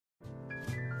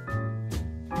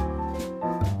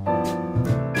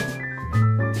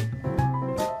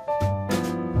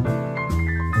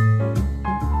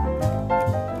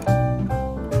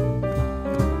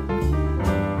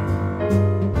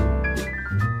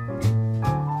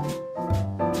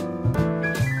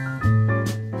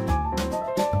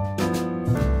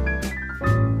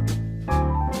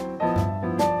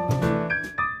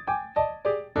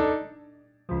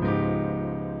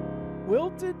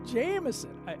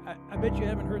Jameson. I bet you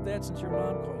haven't heard that since your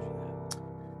mom called you that.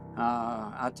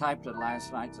 I typed it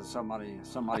last night to somebody.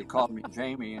 Somebody called me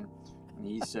Jamey, and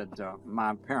he said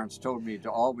my parents told me to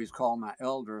always call my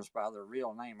elders by their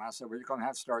real name. I said, "Well, you're going to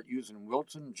have to start using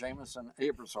Wilton Jamison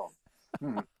Aebersold."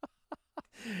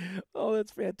 Oh,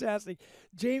 that's fantastic.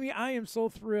 Jamey, I am so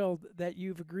thrilled that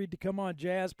you've agreed to come on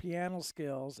Jazz Piano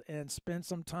Skills and spend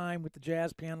some time with the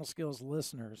Jazz Piano Skills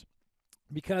listeners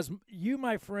because you,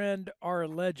 my friend, are a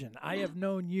legend. I have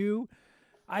known you.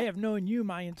 I have known you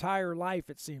my entire life,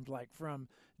 it seems like, from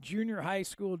junior high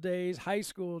school days, high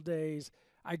school days.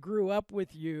 I grew up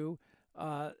with you,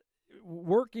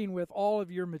 working with all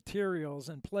of your materials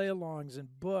and play alongs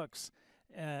and books.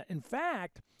 In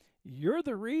fact, you are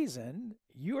the reason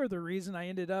I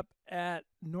ended up at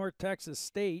North Texas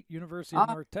State, University of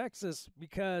North Texas,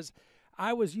 because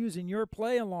I was using your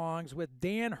play alongs with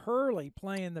Dan Hurley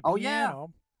playing the Oh yeah,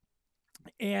 piano.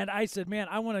 And I said, man,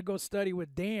 I want to go study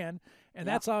with Dan. And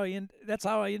yeah. that's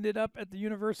how I ended up at the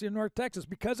University of North Texas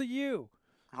because of you.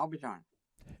 I'll be darned.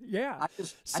 Yeah. I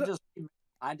just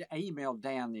I emailed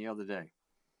Dan the other day.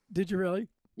 Did you really?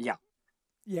 Yeah.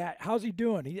 Yeah. How's he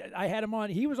doing? I had him on.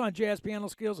 He was on Jazz Piano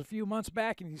Skills a few months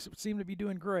back, and he seemed to be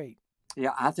doing great.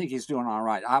 Yeah, I think he's doing all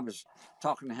right. I was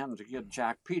talking to him to get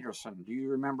Jack Peterson. Do you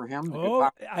remember him? The Oh,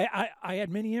 guitar? I had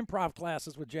many improv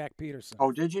classes with Jack Peterson.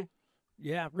 Oh, did you?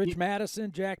 Yeah, Rich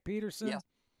Madison, Jack Peterson. Yes.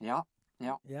 Yeah.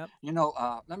 Yeah. Yep. You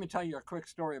know, let me tell you a quick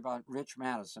story about Rich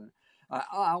Madison. I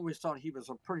always thought he was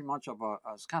pretty much of a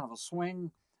kind of a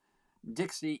swing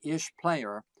Dixie-ish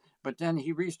player, but then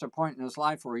he reached a point in his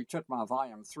life where he took my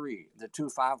volume 3, the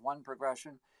 2-5-1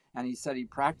 progression, and he said he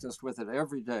practiced with it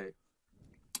every day.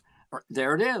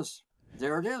 There it is.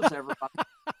 There it is, everybody.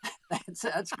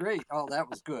 That's great. Oh, that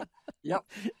was good. Yep.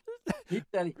 He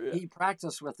said he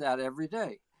practiced with that every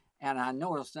day. And I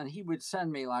noticed, and he would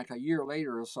send me like a year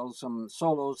later or so some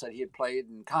solos that he had played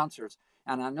in concerts,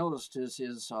 and I noticed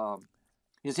his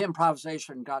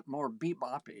improvisation got more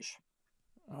bebop-ish.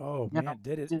 Oh You man, know,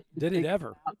 did it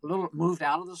ever? a little moved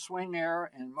out of the swing era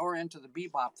and more into the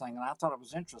bebop thing, and I thought it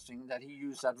was interesting that he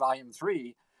used that volume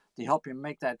 3 to help him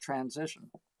make that transition.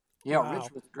 Yeah, Wow.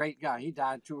 Rich was a great guy. He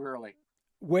died too early.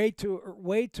 Way too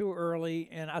early,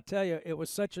 and I tell you, it was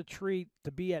such a treat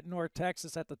to be at North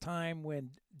Texas at the time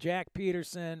when Jack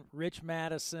Peterson, Rich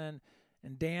Madison,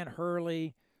 and Dan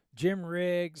Hurley, Jim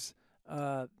Riggs,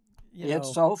 Ed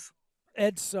Soph.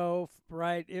 Ed Soph,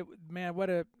 right? What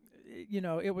a,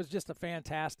 it was just a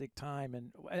fantastic time,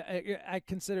 and I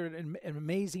consider it an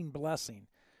amazing blessing,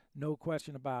 no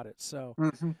question about it. So,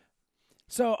 Mm-hmm.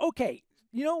 Okay.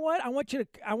 You know what? I want you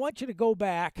to go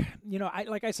back.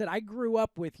 Like I said, I grew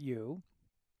up with you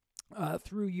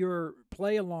through your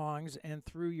play-alongs and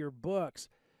through your books.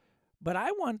 But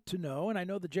I want to know, and I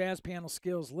know the Jazz Piano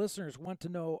Skills listeners want to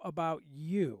know about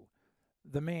you,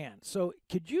 the man. So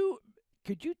could you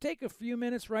take a few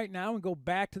minutes right now and go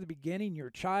back to the beginning, your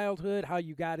childhood, how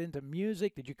you got into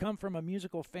music? Did you come from a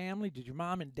musical family? Did your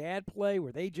mom and dad play?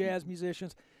 Were they jazz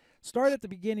musicians? Start at the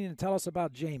beginning and tell us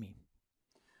about Jamey.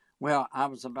 Well, I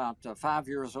was about 5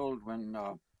 years old when,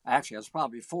 actually, I was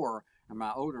probably 4, and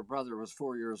my older brother was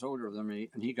 4 years older than me,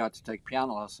 and he got to take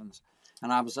piano lessons.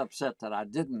 And I was upset that I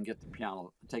didn't get to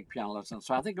take piano lessons.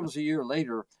 So I think it was a year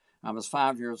later. I was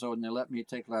 5 years old, and they let me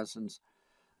take lessons,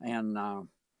 and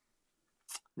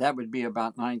that would be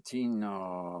about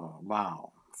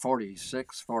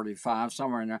 46, 45,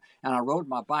 somewhere in there. And I rode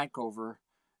my bike over.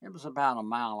 It was about a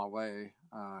mile away.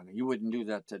 You wouldn't do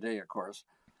that today, of course.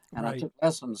 And Right. I took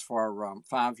lessons for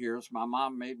 5 years. My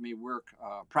mom made me work,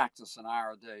 practice an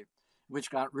hour a day, which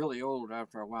got really old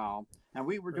after a while. And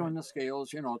we were doing the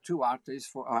scales, 2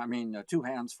 octaves, 2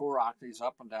 hands, 4 octaves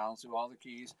up and down through all the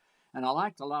keys. And I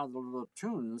liked a lot of the little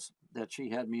tunes that she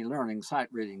had me learning, sight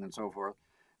reading and so forth.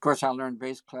 Of course, I learned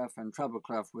bass clef and treble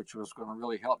clef, which was going to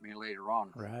really help me later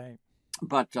on. Right.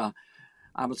 But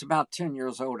I was about 10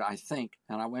 years old, I think,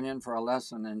 and I went in for a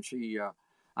lesson, and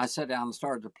I sat down and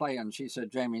started to play, and she said,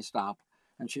 "Jamey, stop."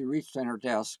 And she reached in her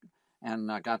desk and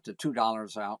got the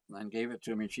 $2 out and gave it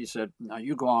to me. She said, "Now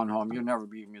you go on home. You'll never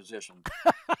be a musician."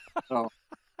 so,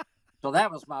 so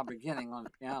that was my beginning on the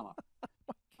piano.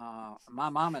 My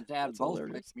mom and dad That's both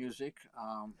hilarious. played music.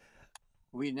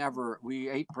 We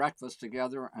ate breakfast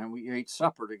together and we ate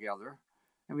supper together.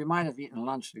 And we might have eaten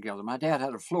lunch together. My dad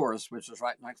had a florist, which was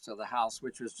right next to the house,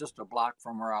 which was just a block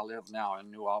from where I live now in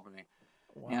New Albany.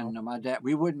 Wow. And my dad,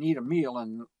 we wouldn't eat a meal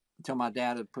until my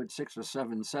dad had put 6 or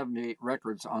 7, 78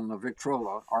 records on the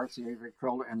Victrola, RCA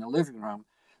Victrola, in the living room.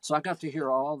 So I got to hear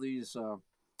all these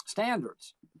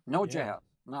standards. No Yeah. jazz,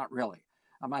 not really.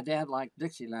 My dad liked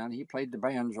Dixieland. He played the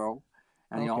banjo.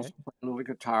 and he also Okay. played a little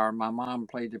guitar. My mom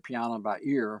played the piano by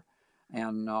ear,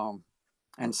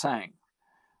 and sang.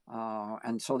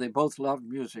 And so they both loved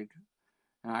music.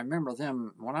 And I remember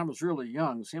them when I was really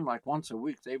young. It seemed like once a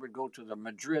week they would go to the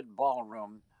Madrid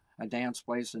Ballroom, a dance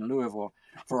place in Louisville,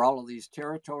 for all of these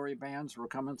territory bands were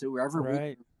coming through every week,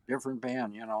 Right. different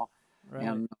band, Right.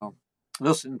 and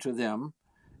listen to them.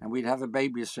 And we'd have a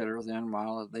babysitter then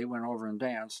while they went over and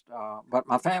danced. But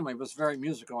my family was very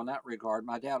musical in that regard.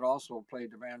 My dad also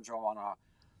played the banjo on a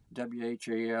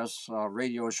WHAS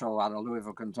radio show out of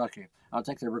Louisville, Kentucky. I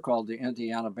think they were called the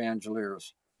Indiana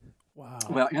Bandoliers. Wow.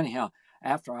 Well, anyhow,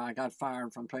 after I got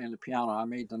fired from playing the piano, I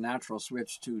made the natural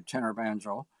switch to tenor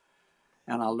banjo,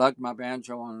 and I lugged my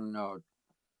banjo on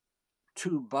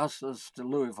two buses to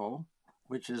Louisville,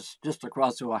 which is just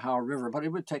across the Ohio River. But it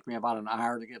would take me about an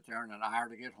hour to get there and an hour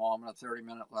to get home, and a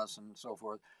 30-minute lesson and so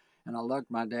forth. And I lugged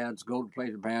my dad's go to play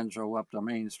the banjo up the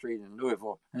main street in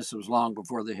Louisville. This was long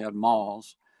before they had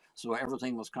malls. So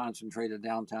everything was concentrated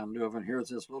downtown Louisville. And here's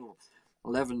this little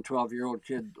 11, 12-year-old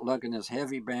kid lugging his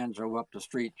heavy banjo up the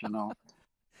street.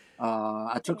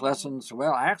 I took lessons.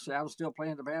 Well, actually, I was still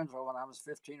playing the banjo when I was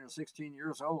 15 or 16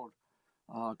 years old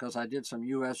because I did some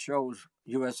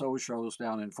USO shows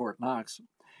down in Fort Knox,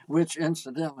 which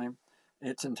incidentally,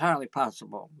 it's entirely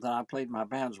possible that I played my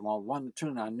banjo on one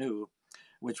tune I knew,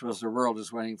 which was The World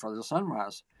is Waiting for the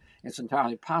Sunrise. It's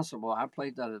entirely possible I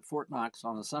played that at Fort Knox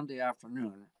on a Sunday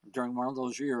afternoon during one of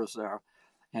those years there,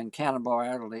 and Cannonball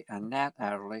Adderley and Nat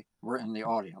Adderley were in the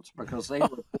audience because they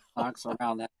were at Fort Knox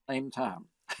around that same time.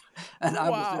 And I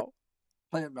was there Wow.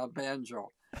 playing my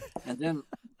banjo. And then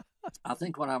I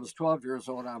think when I was 12 years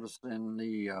old, I was in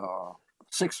the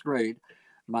sixth grade.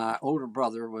 My older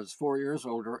brother was 4 years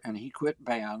older, and he quit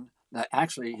band.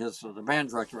 Actually, the band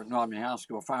director at Northern High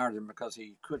School fired him because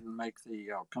he couldn't make the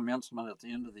commencement at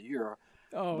the end of the year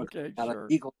Oh, because okay, he had an sure.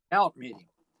 Eagle Scout meeting.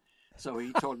 So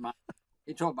he told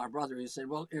my brother, he said,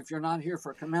 "Well, if you're not here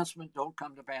for commencement, don't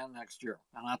come to band next year."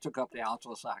 And I took up the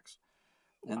alto sax.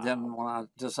 And Wow. then when I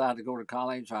decided to go to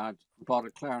college, I bought a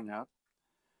clarinet.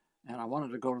 And I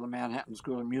wanted to go to the Manhattan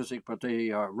School of Music, but they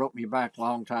wrote me back a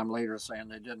long time later saying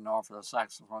they didn't offer the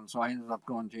saxophone. So I ended up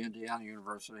going to Indiana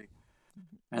University.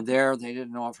 And there they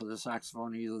didn't offer the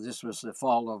saxophone either. This was the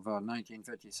fall of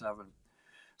 1957.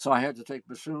 So I had to take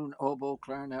bassoon, oboe,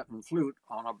 clarinet, and flute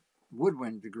on a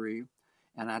woodwind degree.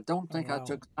 And I don't Oh, think I wow.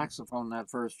 took saxophone that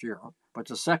first year. But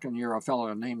the second year, a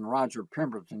fellow named Roger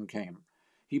Pemberton came.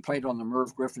 He played on Okay. the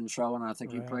Merv Griffin show, and I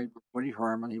think he Right. played with Woody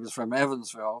Herman. He was from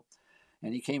Evansville,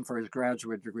 and he came for his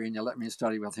graduate degree, and they let me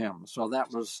study with him. So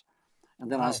that was,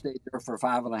 and then I Wow. stayed there for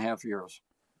 5.5 years.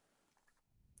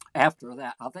 After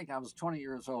that, I think I was 20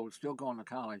 years old, still going to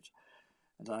college,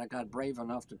 and I got brave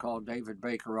enough to call David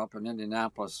Baker up in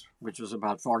Indianapolis, which was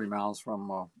about 40 miles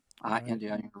from Right.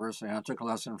 Indiana University. And I took a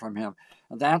lesson from him.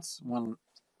 And that's when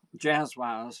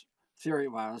jazz-wise,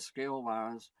 theory-wise,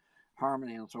 scale-wise,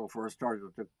 harmony and so forth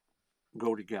started to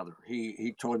go together.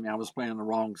 He told me I was playing the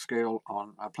wrong scale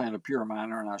on I playing a pure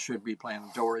minor and I should be playing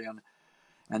Dorian.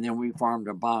 And then we formed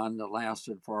a bond that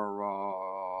lasted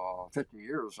for 50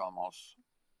 years almost.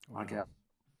 I Wow. guess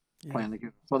Yeah. playing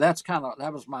together. So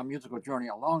that was my musical journey.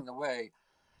 Along the way,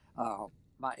 uh,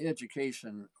 my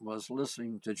education was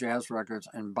listening to jazz records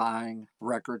and buying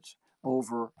records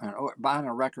over and buying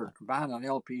an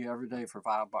LP every day for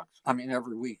 $5. I mean,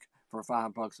 every week for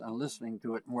 $5 and listening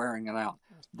to it and wearing it out.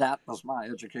 That was my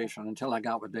education until I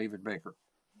got with David Baker.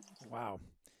 Wow.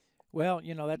 Well,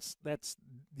 that's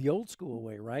the old school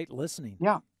way, right? Listening,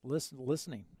 Yeah, listening.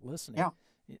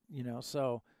 yeah.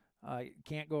 So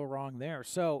can't go wrong there.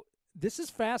 So this is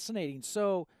fascinating.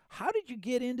 So how did you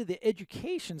get into the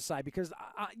education side? Because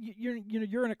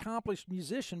you're an accomplished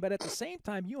musician, but at the same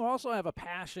time, you also have a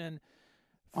passion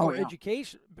Oh, for yeah.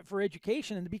 education.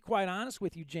 And to be quite honest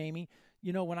with you, Jamey,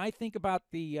 when I think about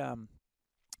the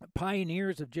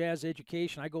pioneers of jazz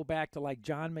education, I go back to like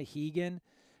John Mahegan,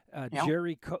 Yeah.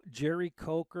 Jerry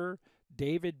Coker,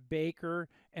 David Baker,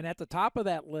 and at the top of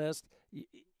that list,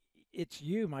 it's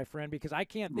you, my friend, because I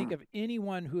can't think Mm. of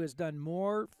anyone who has done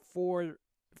more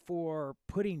for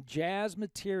putting jazz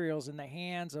materials in the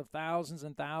hands of thousands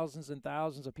and thousands and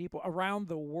thousands of people around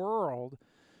the world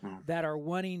Mm. that are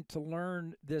wanting to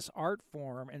learn this art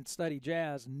form and study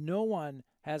jazz. No one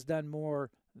has done more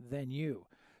than you.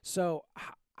 So,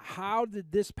 how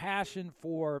did this passion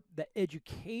for the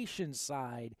education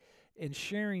side and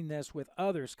sharing this with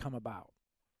others come about?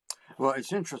 Well,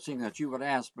 it's interesting that you would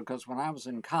ask because when I was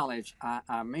in college,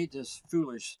 I made this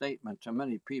foolish statement to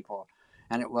many people,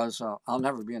 and it was, I'll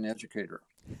never be an educator.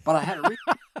 But I had a reason.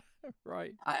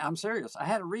 Right. I'm serious. I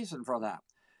had a reason for that.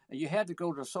 You had to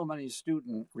go to so many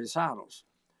student recitals.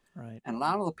 Right. And a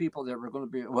lot of the people that were going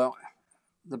to be, well,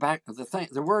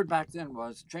 the word back then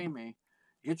was, Jamey,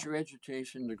 get your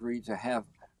education degree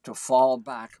to fall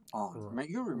back on. I mean,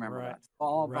 you remember Right. that,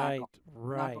 fall back on.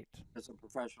 Right. Not going Right. as a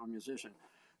professional musician.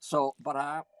 So, but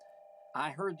I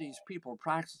heard these people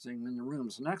practicing in the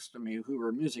rooms next to me who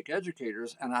were music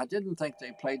educators, and I didn't think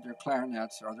they played their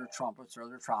clarinets or their trumpets or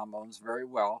their trombones very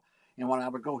well. And when I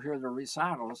would go hear their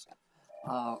recitals,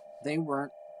 uh, they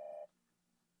weren't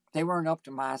they weren't up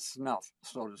to my snuff,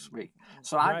 so to speak.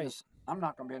 So Right. I'm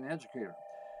not going to be an educator.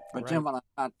 But then Right.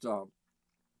 when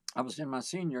I was in my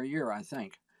senior year, I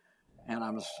think, and I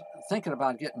was thinking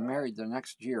about getting married the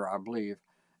next year, I believe.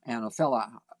 And a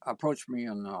fella approached me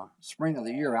in the spring of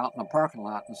the year out in the parking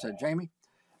lot and said, Jamey,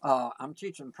 I'm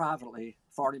teaching privately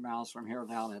 40 miles from here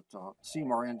down at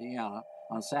Seymour, Indiana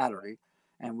on Saturday.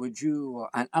 And would you,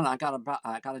 and I got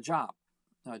a job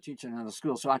teaching in a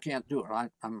school, so I can't do it.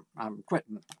 I'm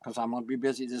quitting because I'm going to be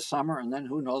busy this summer, and then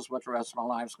who knows what the rest of my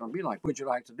life's going to be like. Would you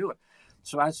like to do it?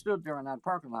 So I stood there in that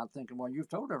parking lot thinking, well, you've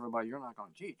told everybody you're not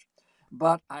going to teach.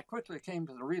 But I quickly came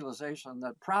to the realization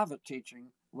that private teaching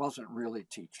wasn't really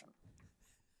teaching.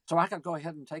 So I could go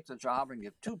ahead and take the job and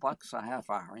get $2 a half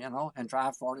hour, and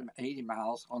drive 40, 80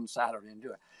 miles on Saturday and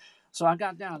do it. So I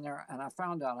got down there and I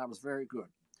found out I was very good.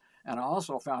 And I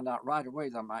also found out right away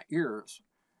that my ears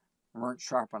weren't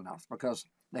sharp enough, because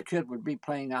the kid would be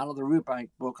playing out of the Rubank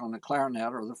book on the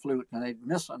clarinet or the flute, and they'd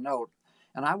miss a note,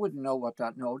 and I wouldn't know what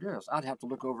that note is. I'd have to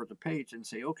look over at the page and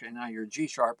say, okay, now your G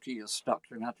sharp key is stuck.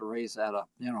 You're going to have to raise that up,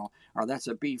 or that's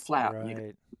a B flat. And you can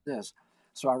Right. do this.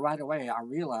 So right away, I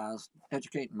realized,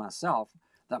 educating myself,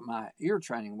 that my ear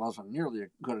training wasn't nearly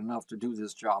good enough to do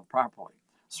this job properly.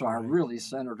 So I Right. really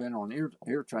centered in on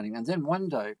ear training. And then one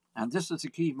day, and this is a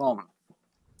key moment,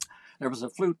 there was a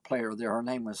flute player there. Her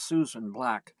name was Susan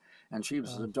Black, and she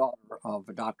was the daughter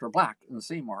of Dr. Black in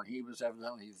Seymour. He was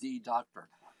evidently the doctor.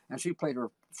 And she played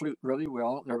her flute really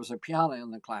well. There was a piano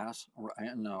in the class,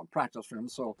 in the practice room.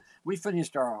 So we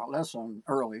finished our lesson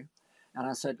early, and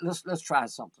I said, let's try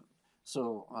something.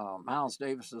 So Miles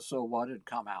Davis's So What had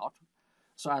come out.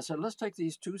 So I said, let's take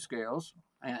these two scales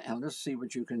and let's see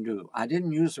what you can do. I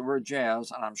didn't use the word jazz,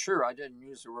 and I'm sure I didn't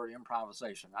use the word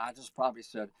improvisation. I just probably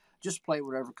said, just play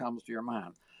whatever comes to your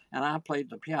mind. And I played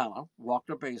the piano, walked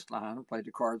the bass line, and played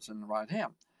the chords in the right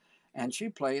hand. And she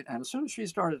played, and as soon as she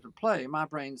started to play, my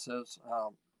brain says,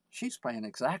 she's playing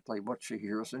exactly what she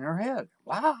hears in her head.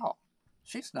 Wow.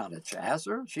 She's not a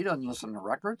jazzer. She doesn't listen to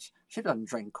records. She doesn't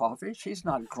drink coffee. She's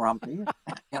not grumpy. you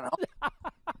know,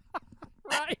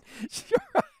 Right.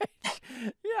 Right.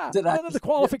 Yeah. did I None of the just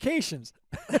qualifications.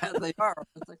 they are.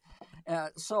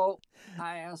 So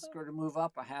I asked her to move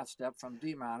up a half step from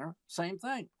D minor. Same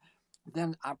thing.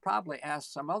 Then I probably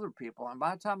asked some other people, and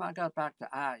by the time I got back to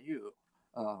IU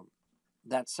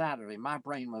that Saturday, my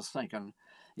brain was thinking,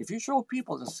 if you show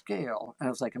people the scale, and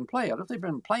if they can play it, if they've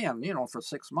been playing, for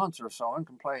 6 months or so and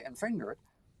can play and finger it,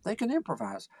 they can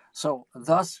improvise. So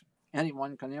thus,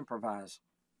 anyone can improvise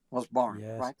was born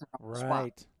Yes. right there on the spot.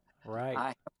 Right. Right. I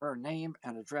have her name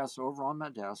and address over on my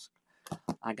desk.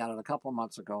 I got it a couple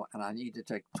months ago, and I need to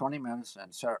take 20 minutes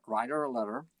and write her a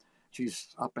letter. She's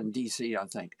up in D.C., I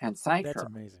think, and thank That's her.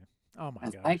 amazing. Oh my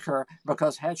And thank gosh. her,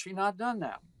 because had she not done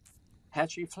that,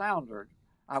 had she floundered,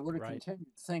 I would have Right.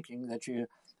 continued thinking that you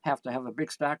have to have a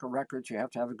big stack of records, you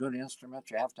have to have a good instrument,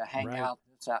 you have to hang Right. out,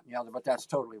 this, that, and the other, but that's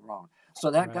totally wrong.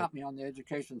 So that Right. got me on the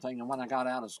education thing, and when I got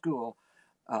out of school,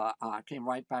 I came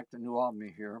right back to New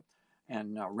Albany here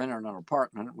and rented an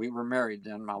apartment. We were married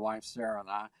then, my wife Sarah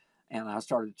and I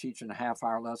started teaching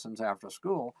half-hour lessons after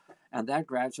school, and that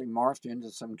gradually morphed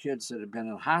into some kids that had been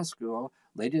in high school.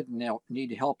 They didn't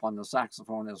need help on the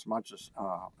saxophone as much as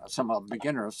some of the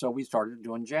beginners, so we started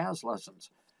doing jazz lessons.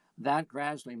 That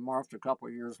gradually morphed a couple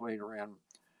of years later. In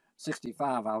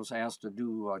 '65, I was asked to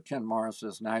do Ken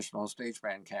Morris's National Stage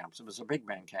Band Camps. It was a big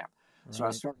band camp. So I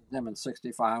Right. started them in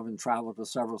 '65 and traveled to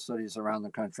several cities around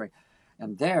the country.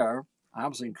 And there, I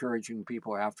was encouraging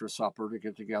people after supper to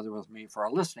get together with me for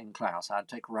a listening class. I'd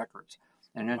take records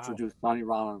and Wow. introduce Sonny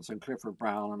Rollins and Clifford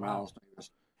Brown and Wow. Miles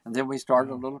Davis. And then we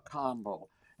started a Wow. little combo.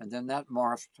 And then that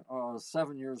morphed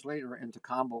 7 years later into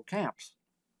combo camps.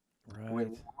 We'd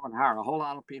Right. hire a whole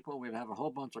lot of people. We'd have a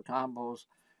whole bunch of combos,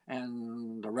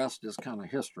 and the rest is kind of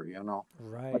history. But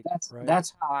Right. that's Right.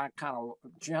 that's how I kind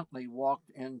of gently walked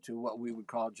into what we would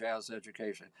call jazz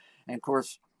education. And of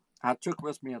course, I took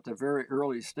with me at the very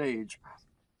early stage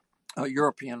a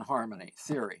European harmony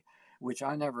theory, which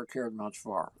I never cared much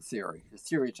for. Theory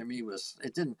to me was,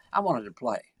 it didn't. I wanted to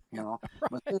play. But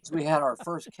Right. since we had our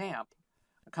first camp,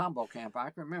 combo camp, I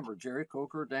can remember Jerry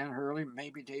Coker, Dan Hurley,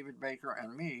 maybe David Baker,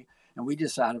 and me, and we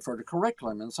decided for the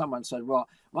curriculum. And someone said, well,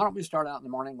 why don't we start out in the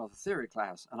morning with a theory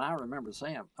class? And I remember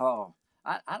saying, oh,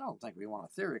 I don't think we want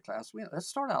a theory class. Let's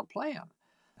start out playing.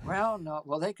 Well, no.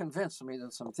 Well, they convinced me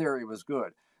that some theory was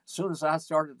good. As soon as I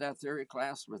started that theory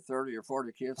class with 30 or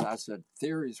 40 kids, I said,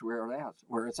 theory's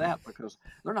where it's at, because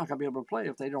they're not going to be able to play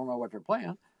if they don't know what they're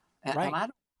playing. And Right. I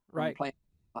don't play.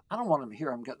 I don't want them to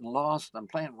hear I'm getting lost. I'm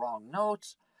playing wrong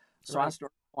notes. So I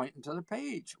started pointing to the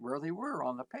page where they were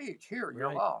on the page. Here,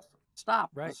 you're lost.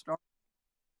 Stop. Let's start.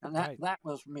 And that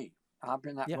was me. I've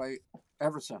been that way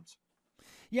ever since.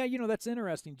 Yeah, that's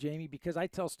interesting, Jamey, because I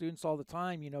tell students all the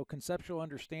time, conceptual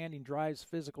understanding drives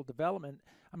physical development.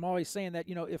 I'm always saying that,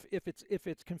 if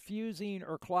it's confusing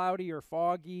or cloudy or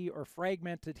foggy or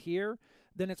fragmented here,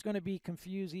 then it's going to be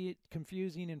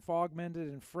confusing and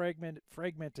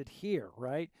fragmented here,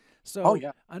 right? So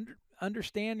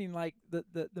understanding like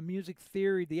the music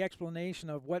theory, the explanation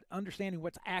of understanding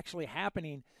what's actually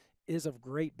happening is of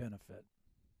great benefit.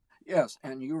 Yes,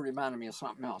 and you reminded me of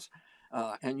something else.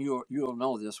 And you'll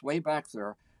know this. Way back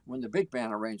there, when the big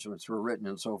band arrangements were written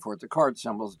and so forth, the chord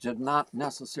symbols did not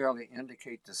necessarily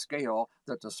indicate the scale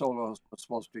that the soloist was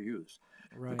supposed to use.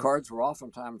 Right. The chords were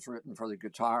oftentimes written for the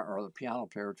guitar or the piano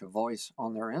player to voice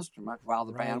on their instrument while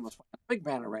the band was playing a big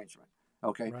band arrangement.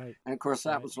 Okay, and of course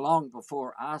that was long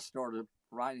before I started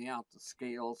writing out the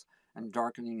scales and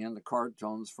darkening in the chord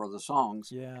tones for the songs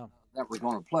that we're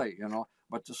going to play.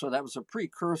 But so that was a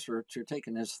precursor to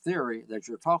taking this theory that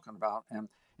you're talking about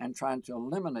and trying to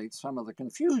eliminate some of the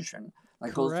confusion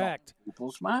that goes on in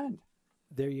people's mind.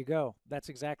 There you go. That's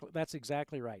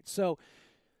exactly right. So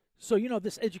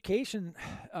this education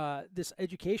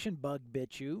bug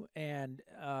bit you, and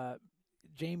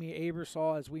Jamey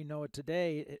Aebersold, as we know it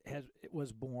today, it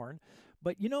was born.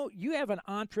 But you have an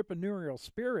entrepreneurial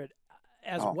spirit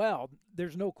as well.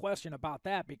 There's no question about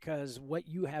that, because what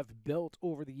you have built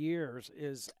over the years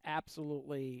is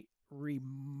absolutely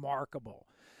remarkable.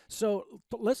 So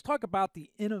let's talk about the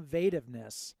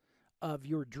innovativeness of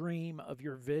your dream, of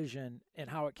your vision, and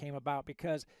how it came about.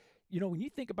 Because, when you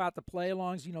think about the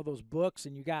play-alongs, those books,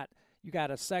 and you got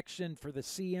a section for the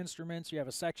C instruments, you have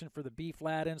a section for the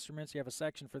B-flat instruments, you have a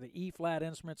section for the E-flat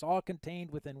instruments, all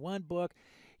contained within one book.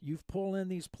 You've pulled in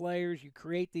these players, you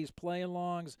create these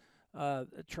play-alongs,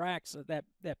 tracks that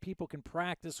people can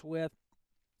practice with.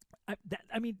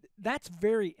 I mean, that's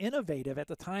very innovative at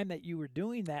the time that you were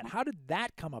doing that. How did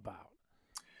that come about?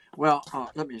 Well,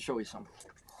 let me show you something.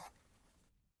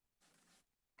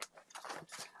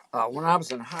 When I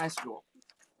was in high school,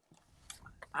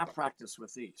 I practiced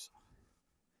with these.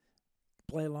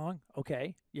 Play along?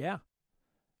 Okay, yeah.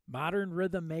 Modern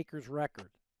Rhythm Maker's Record.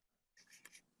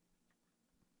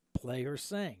 Play or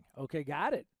sing. Okay,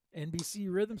 got it. NBC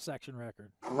Rhythm Section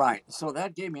record. Right. So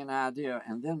that gave me an idea,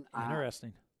 and then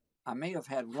interesting. I may have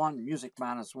had one Music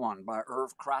Minus One by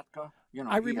Irv Kratka.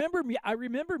 I remember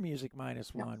Music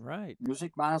Minus One. Right.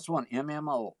 Music Minus One,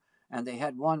 MMO, and they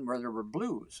had one where there were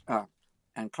blues.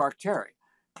 And Clark Terry.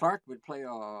 Clark would play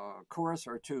a chorus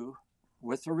or two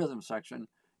with the rhythm section,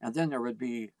 and then there would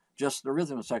be just the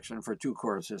rhythm section for two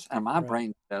choruses. And my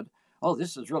brain said, "Oh,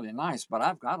 this is really nice, but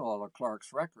I've got all of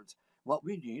Clark's records. What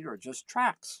we need are just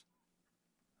tracks."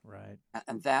 Right.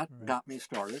 And that got me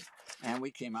started, and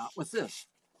we came out with this.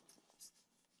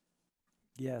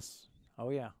 Yes. Oh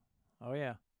yeah.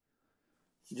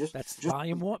 That's just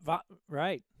volume one.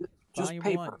 Right. Just volume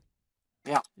paper. One.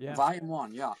 Yeah. Volume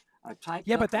one. Yeah. I typed.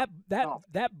 Yeah, but that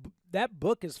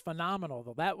book is phenomenal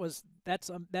though. That's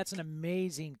an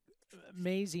amazing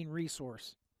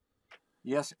resource.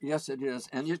 Yes, it is,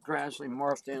 and it gradually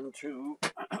morphed into.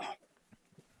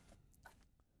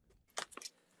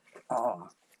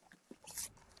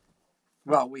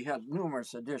 Well, we had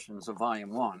numerous editions of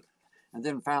Volume 1, and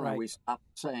then finally we stopped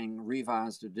saying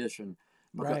revised edition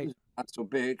because it got so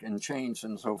big and changed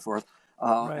and so forth.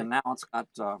 And now it's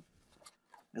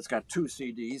got 2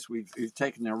 CDs. We've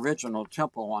taken the original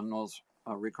tempo on those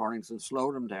recordings and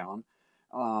slowed them down,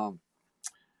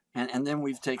 and then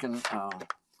we've taken.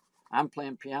 I'm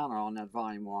playing piano on that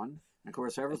Volume 1. Of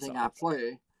course, everything I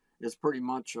play is pretty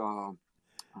much.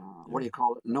 What do you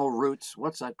call it? No roots.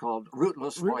 What's that called?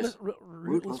 Rootless voicing.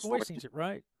 Rootless voicing.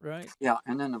 Right. Yeah,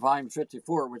 and then the Volume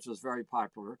 54, which is very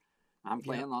popular. I'm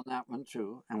playing on that one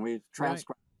too, and we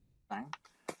transcribed thing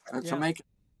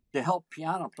to help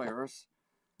piano players.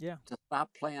 To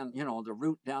stop playing, the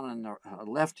root down in the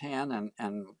left hand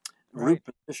and root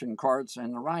position chords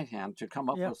in the right hand to come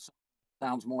up with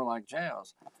sounds more like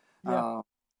jazz. So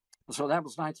that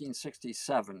was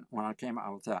 1967 when I came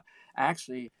out with that.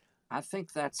 Actually, I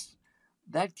think that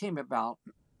came about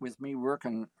with me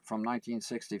working from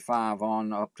 1965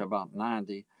 on up to about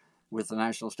 90 with the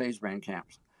National Stage Band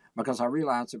camps, because I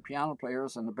realized the piano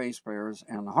players and the bass players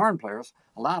and the horn players,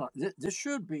 a lot of this it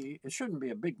shouldn't be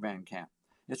a big band camp.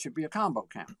 It should be a combo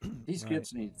camp. These Right.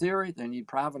 kids need theory, they need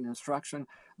private instruction,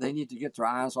 they need to get their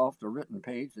eyes off the written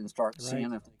page and start Right.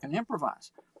 seeing if they can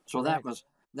improvise. So Right.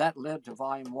 that led to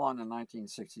volume 1 in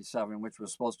 1967, which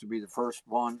was supposed to be the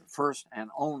first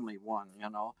and only one, you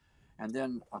know. And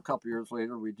then a couple years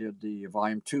later, we did the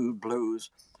volume 2 blues,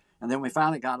 and then we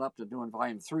finally got up to doing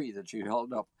volume 3 that you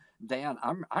held up. Dan,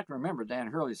 I can remember Dan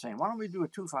Hurley saying, "Why don't we do a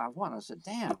 251?" I said,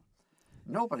 "Dan,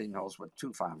 nobody knows what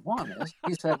 251 is."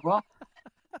 He said, "Well,"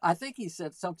 I think he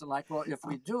said something like, "Well, if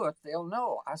we do it, they'll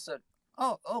know." I said,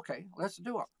 "Oh, okay, let's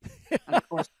do it." And of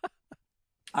course,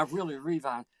 I really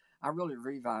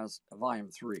revised volume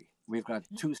 3. We've got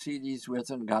 2 CDs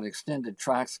with it, got extended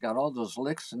tracks, got all those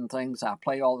licks and things. I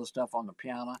play all the stuff on the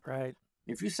piano. Right.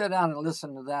 If you sit down and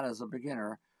listen to that as a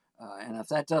beginner, and if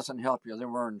that doesn't help you,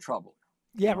 then we're in trouble.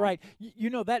 Yeah, You know? right. You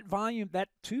know that volume, that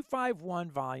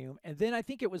 251 volume, and then I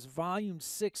think it was volume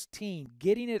 16,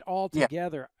 getting it all Yeah.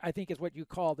 together, I think is what you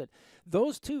called it.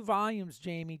 Those 2 volumes,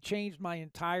 Jamey, changed my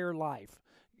entire life.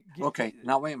 Okay,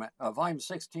 now wait a minute. Volume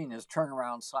 16 is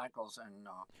turnaround cycles and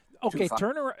Okay,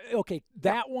 2-5. okay, Yeah,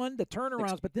 that one, the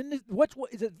turnarounds, but then what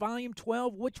is it, volume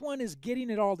 12? Which one is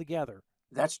getting it all together?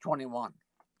 that's 21.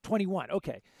 21.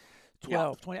 Okay. Yeah,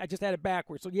 12, 20. I just had it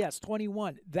backwards. So yes,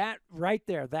 21. That right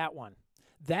there, that one.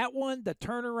 That one, the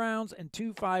turnarounds and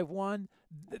 251,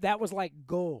 that was like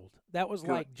gold. That was good.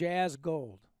 like jazz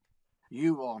gold.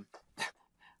 You,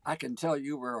 I can tell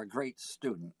you were a great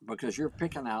student because you're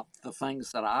picking out the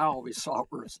things that I always saw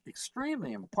were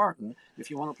extremely important if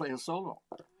you want to play a solo.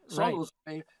 Right.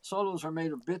 Solos are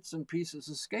made of bits and pieces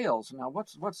of scales. Now,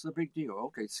 what's the big deal?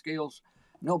 Okay, scales.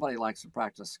 Nobody likes to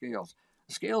practice scales.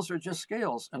 Scales are just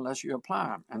scales unless you apply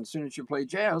them. And as soon as you play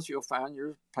jazz, you'll find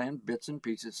you're playing bits and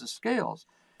pieces of scales.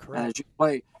 And as Correct. you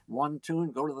play one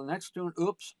tune, go to the next tune.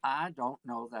 Oops, I don't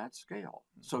know that scale.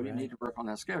 So you need Right. to work on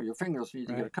that scale. Your fingers need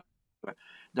to get Right. accustomed to it.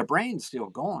 The brain's still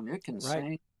going. It can Right.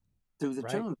 sing through the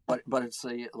Right. tune, but it's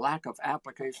the lack of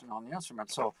application on the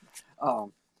instrument. So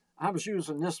I was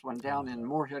using this one down in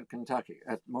Moorhead, Kentucky,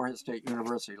 at Moorhead State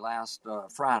University last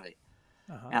Friday,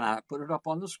 Uh-huh. and I put it up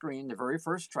on the screen, the very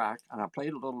first track, and I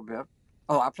played a little bit.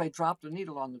 Oh, I played Drop the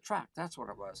Needle on the track. That's what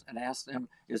it was. And asked them,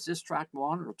 is this track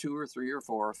 1 or 2 or 3 or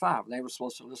 4 or 5? And they were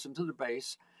supposed to listen to the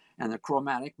bass and the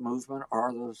chromatic movement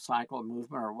or the cycle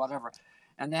movement or whatever.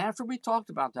 And after we talked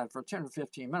about that for 10 or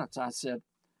 15 minutes, I said,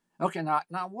 okay, now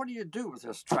what do you do with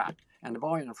this track? And the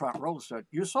boy in the front row said,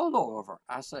 you solo over.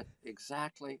 I said,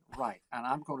 exactly right. And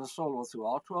I'm going to solo through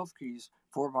all 12 keys,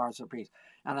 4 bars apiece.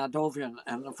 And I dove in,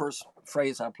 and the first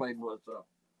phrase I played was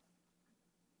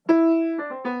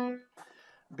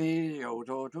B O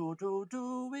do do do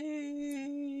do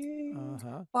e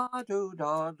Uh-huh. ba do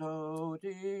da do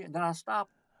dee. And then I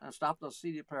stopped. I stopped the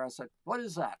CD player. I said, what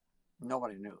is that?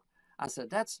 Nobody knew. I said,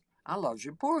 that's I Love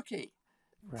You Porky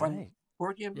from Right.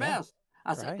 Porky and Yeah. Bess.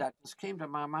 I said, Right. that just came to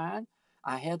my mind.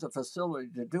 I had the facility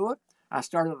to do it. I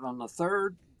started on the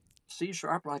 3rd C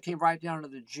sharp, and I came right down to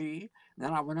the G.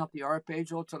 Then I went up the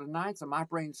arpeggio to the 9th, and my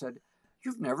brain said,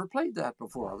 you've never played that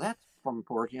before. That's from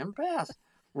Porky and Bess.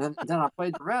 And then I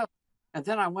played the rest. And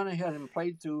then I went ahead and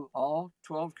played through all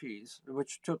 12 keys,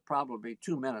 which took probably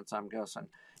 2 minutes, I'm guessing.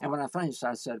 And when I finished,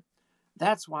 I said,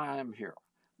 that's why I'm here.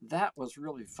 That was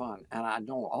really fun. And I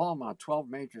know all my 12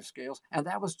 major scales. And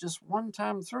that was just one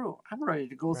time through. I'm ready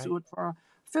to go Right. through it for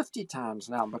 50 times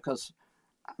now because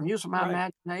I'm using my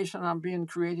Right. imagination. I'm being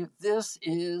creative. This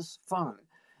is fun.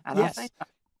 And Yes.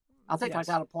 I think I Yes.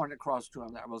 got a point across to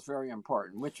him that was very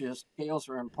important, which is scales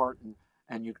are important.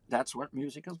 And that's what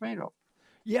music is made of.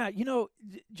 Yeah, you know,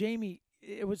 Jamey,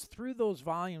 it was through those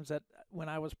volumes that when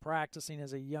I was practicing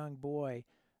as a young boy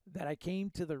that I came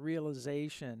to the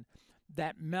realization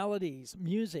that melodies,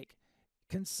 music,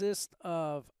 consist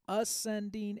of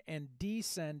ascending and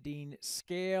descending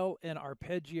scale and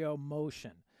arpeggio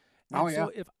motion. Oh, And yeah.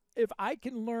 so if I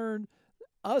can learn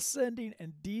ascending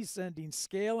and descending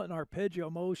scale and arpeggio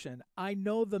motion, I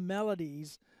know the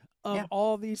melodies of Yeah.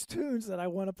 all these tunes that I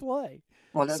want to play.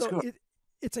 Well, that's So good.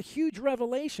 it's a huge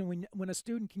revelation when a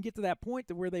student can get to that point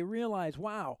to where they realize,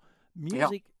 wow, Yeah.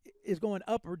 music is going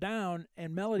up or down,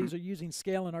 and melodies are using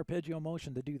scale and arpeggio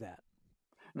motion to do that.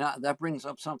 Now that brings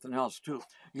up something else too.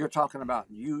 You're talking about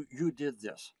you did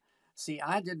this. See,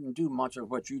 I didn't do much of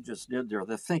what you just did there,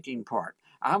 the thinking part.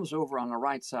 I was over on the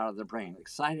right side of the brain,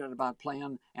 excited about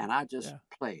playing, and I just Yeah.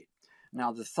 played.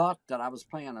 Now the thought that I was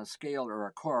playing a scale or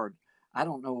a chord, I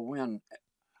don't know when.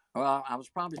 Well, I was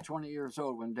probably 20 years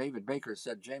old when David Baker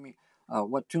said, Jamey,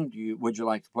 what tune would you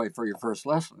like to play for your first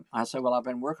lesson? I said, well, I've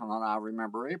been working on I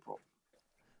Remember April.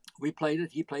 We played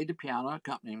it. He played the piano,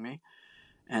 accompanying me.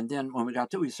 And then when we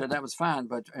got to, he said that was fine,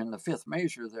 but in the fifth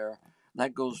measure there,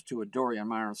 that goes to a Dorian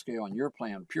minor scale, and you're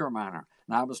playing pure minor.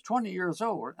 Now, I was 20 years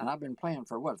old, and I've been playing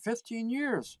for, 15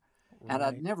 years? Right. And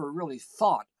I'd never really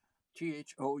thought,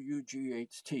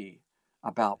 THOUGHT,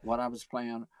 about what I was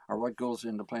playing or what goes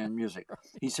into playing music.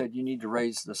 He said, you need to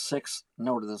raise the sixth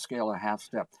note of the scale a half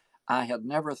step. I had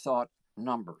never thought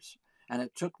numbers. And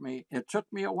it took me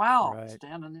a while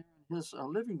standing there in his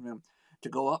living room to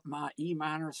go up my E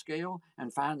minor scale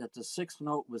and find that the sixth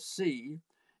note was C,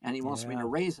 and he wants me to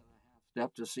raise it a half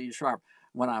step to C sharp.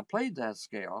 When I played that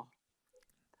scale,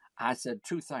 I said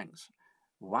two things.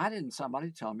 Why didn't somebody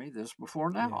tell me this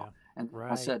before now? And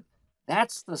I said,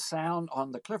 that's the sound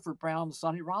on the Clifford Brown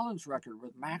Sonny Rollins record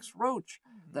with Max Roach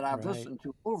that I've listened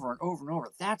to over and over and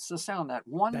over. That's the sound, that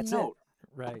one note.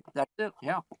 Right. That's it,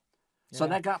 So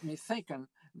that got me thinking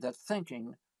that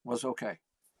thinking was okay.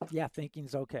 Yeah,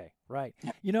 thinking's okay. Right.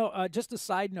 Yeah. Just a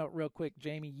side note real quick,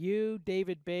 Jamey, you,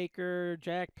 David Baker,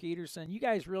 Jack Peterson, you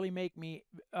guys really make me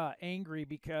angry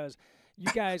because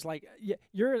you guys, like,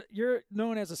 you're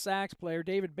known as a sax player.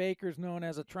 David Baker's known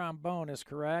as a trombonist,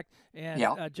 correct?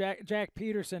 And Jack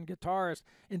Peterson, guitarist.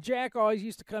 And Jack always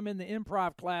used to come in the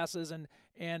improv classes, and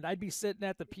I'd be sitting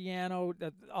at the piano.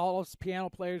 All us piano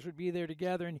players would be there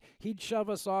together, and he'd shove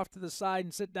us off to the side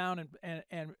and sit down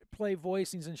and play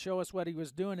voicings and show us what he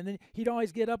was doing. And then he'd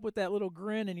always get up with that little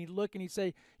grin, and he'd look and he'd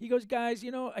say, he goes, guys,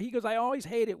 I always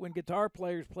hate it when guitar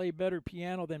players play better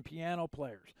piano than piano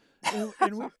players. And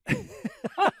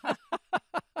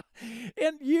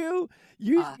you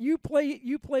play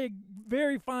a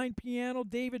very fine piano.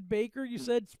 David Baker, you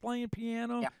said, is playing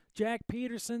piano. Yeah. Jack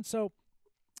Peterson. So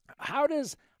how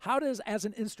does as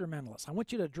an instrumentalist, I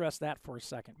want you to address that for a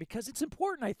second, because it's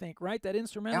important, I think, right, that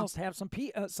instrumentalists have some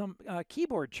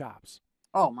keyboard chops.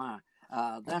 Oh my,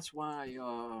 that's why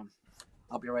I'll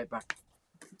be right back.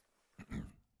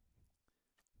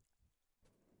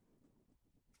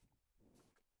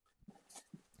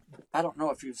 I don't know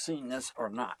if you've seen this or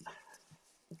not.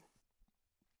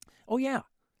 Oh, yeah.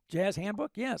 Jazz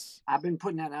Handbook? Yes. I've been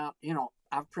putting that out.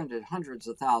 I've printed hundreds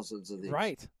of thousands of these.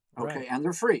 Right. Okay, right. And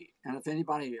they're free. And if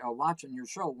anybody watching your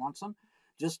show wants them,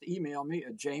 just email me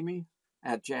at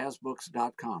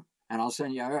jamey@jazzbooks.com, and I'll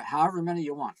send you however many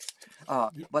you want.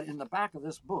 But in the back of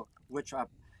this book, it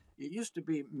used to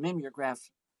be mimeographed,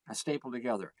 stapled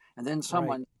together. And then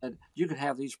someone said, you could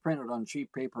have these printed on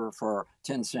cheap paper for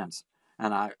 10 cents.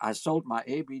 And I sold my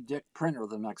A.B. Dick printer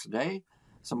the next day.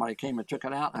 Somebody came and took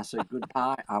it out. I said,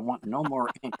 goodbye. I want no more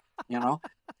ink, And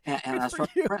I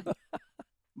started printing.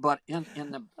 But in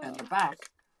the back,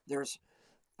 there's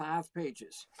 5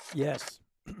 pages. Yes.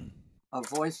 Of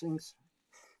voicings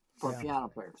for piano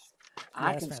players.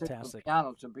 I consider the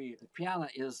piano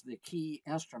is the key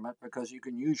instrument because you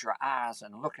can use your eyes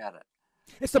and look at it.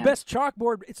 It's the best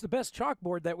chalkboard. It's the best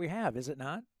chalkboard that we have, is it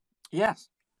not? Yes.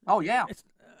 Oh, yeah. It's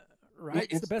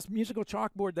the best musical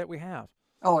chalkboard that we have.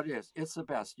 Oh, it is. It's the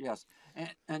best, yes.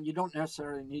 And you don't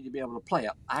necessarily need to be able to play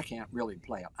it. I can't really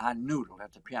play it. I noodle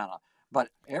at the piano. But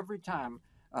every time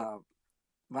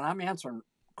when I'm answering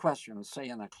questions, say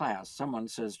in a class, someone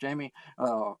says, Jamey,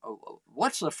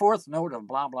 what's the fourth note of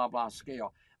blah, blah, blah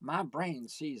scale? My brain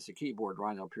sees the keyboard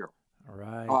right up here.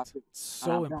 Right.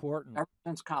 So important. Ever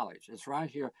since college. It's right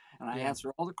here. And I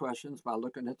answer all the questions by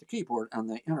looking at the keyboard and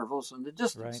the intervals and the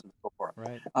distance and so forth.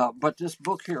 Right. But this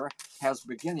book here has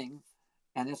beginning,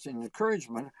 and it's an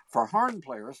encouragement for horn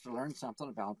players to learn something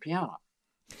about piano.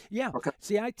 Yeah.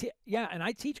 See, and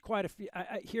I teach quite a few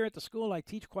here at the school. I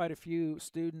teach quite a few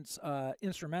students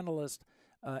instrumentalist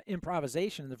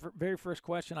improvisation. The very first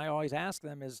question I always ask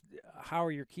them is, "How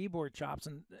are your keyboard chops?"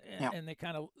 And they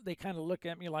kind of look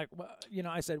at me like, well,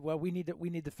 I said, "Well, we need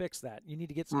to fix that. You need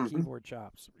to get some keyboard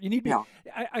chops. You need to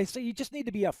be." I say you just need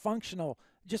to be a functional.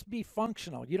 Just be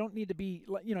functional. You don't need to be,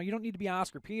 you don't need to be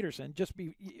Oscar Peterson. Just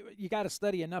be. You got to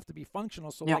study enough to be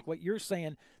functional. So, like what you're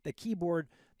saying, the keyboard,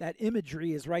 that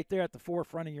imagery is right there at the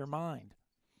forefront of your mind.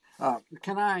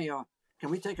 Can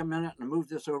we take a minute and move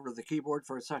this over to the keyboard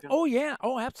for a second? Oh, yeah.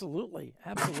 Oh, absolutely.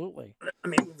 Absolutely. Let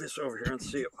me move this over here and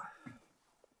see it.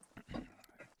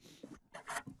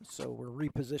 So we're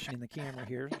repositioning the camera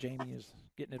here. Jamey is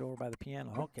getting it over by the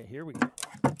piano. Okay, here we go.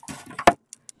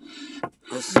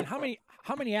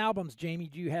 How many albums, Jamey,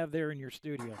 do you have there in your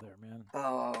studio there, man?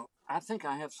 I think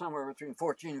I have somewhere between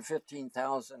 14,000 and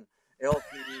 15,000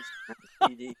 LPs and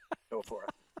CDs and so forth.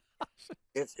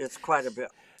 It's quite a bit.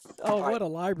 Oh, what a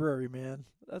library, man!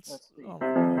 That's oh my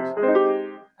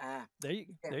gosh. There you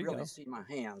really go. See my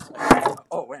hands.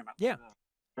 Oh, wait a minute. Yeah.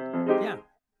 Yeah.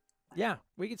 Yeah.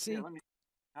 We can see. Here, let me.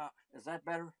 Is that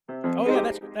better? Oh yeah,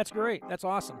 that's great. That's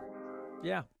awesome.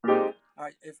 Yeah. All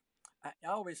right. If I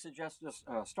always suggest this,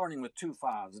 starting with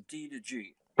 2/5s, D to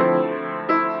G.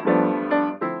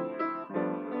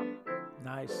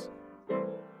 Nice.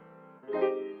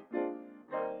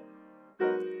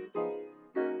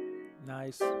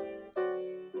 Nice.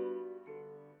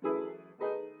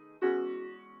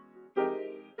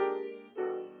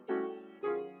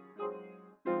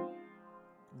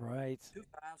 Right.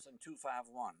 2/5s and 2/5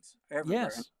 1s everywhere.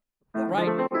 Yes. And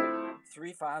Right.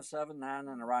 3, 5, 7, 9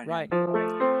 in the right Right. hand.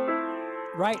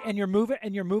 Right. And you're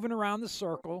moving around the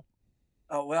circle.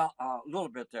 Oh well, a little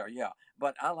bit there, yeah.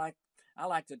 But I like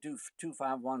to do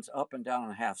 2/5 1s up and down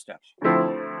in half steps.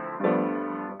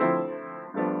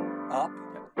 Up,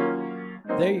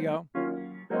 There you go.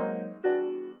 and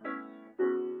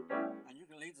you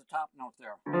can leave the top note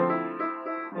there.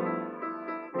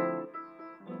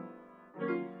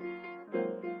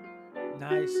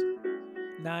 Nice.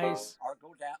 Nice. Or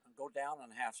go down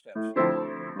in half steps.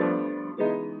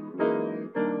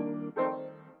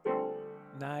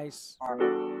 Nice. Or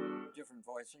different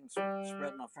voicings.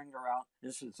 Spread my finger out.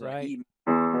 This is Right.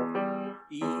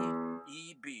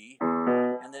 E, B,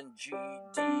 and then G,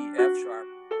 D, F sharp,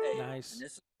 A. Nice. And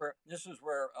this is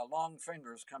where long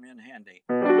fingers come in handy.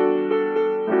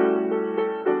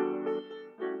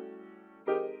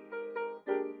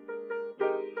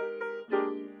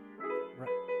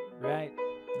 Right.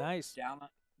 Nice. Down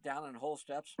in whole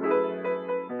steps.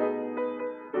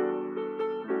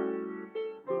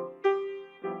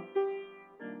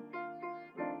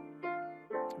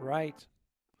 Right.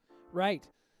 Right.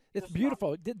 It's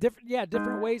beautiful.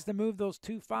 Different ways to move those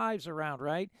 2/5s around,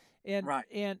 right? And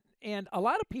Right. and a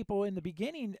lot of people in the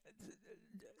beginning,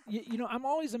 you know, I'm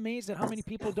always amazed at how many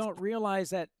people don't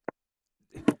realize that.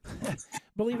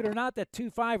 Believe it or not, that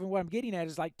 2/5, and what I'm getting at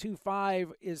is like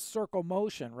 2/5 is circle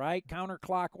motion, right?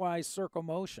 Counterclockwise circle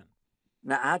motion.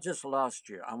 Now I just lost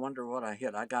you. I wonder what I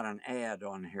hit. I got an ad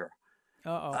on here.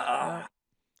 Uh-oh.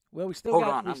 Well, we still Hold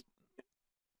got. on.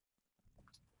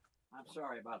 I'm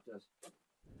sorry about this.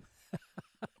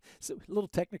 So a little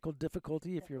technical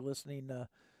difficulty if you're listening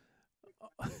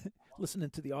listening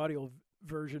to the audio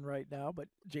version right now, but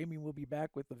Jamey will be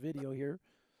back with the video here.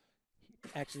 He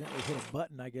accidentally hit a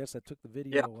button, I guess, that took the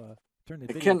video. Turned the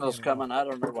video Kindle's camera coming. off. I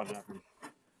don't know what happened.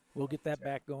 We'll get that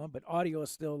back going, but audio is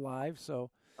still live.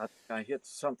 So I hit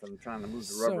something trying to move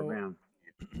the rubber band.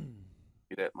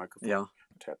 See that microphone? Yeah.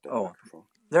 Tap that microphone.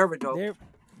 There we go.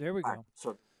 There we go. Right,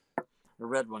 so the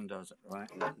red one does it,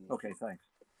 right? Okay, thanks.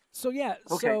 So yeah,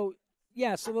 Okay.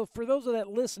 so for those of that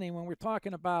listening, when we're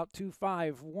talking about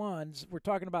 2/5 1s, we're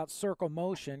talking about circle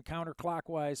motion,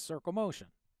 counterclockwise circle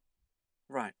motion.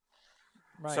 Right.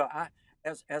 Right. So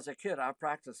as a kid, I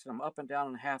practiced them up and down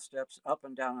in half steps, up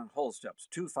and down in whole steps,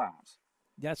 2/5s.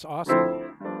 That's awesome.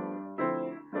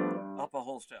 Up a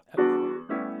whole step.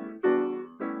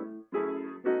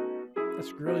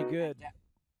 That's really good.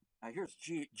 Now here's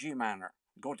G minor.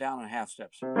 Go down in half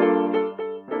steps.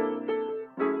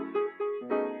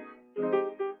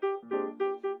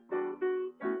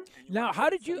 Now, how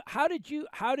did you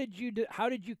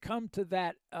come to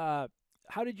that? How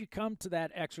did you come to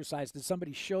that exercise? Did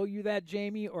somebody show you that,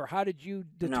 Jamey, or how did you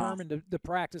determine to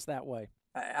practice that way?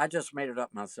 I just made it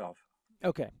up myself.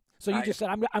 Okay, so you just said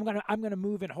I'm gonna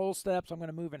move in whole steps. I'm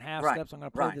gonna move in half steps. I'm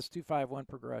gonna play this 2/5 1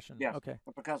 progression. Yes. Okay.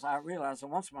 Because I realized that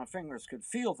once my fingers could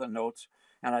feel the notes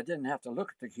and I didn't have to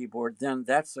look at the keyboard, then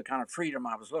that's the kind of freedom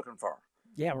I was looking for.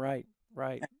 Yeah. Right.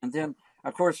 Right. And then,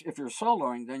 of course, if you're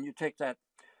soloing, then you take that.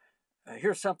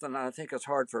 Here's something I think is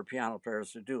hard for piano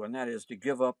players to do, and that is to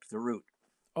give up the root.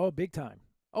 Oh, big time.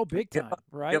 Oh, big time.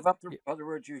 Right. Give up the. In other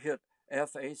words, you hit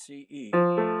F, A, C, E,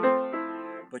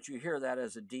 but you hear that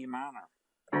as a D minor.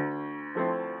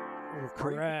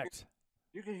 Correct.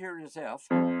 You can hear it as F,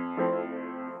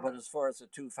 but as far as the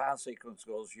 2/5 sequence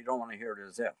goes, you don't want to hear it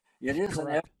as F. It is an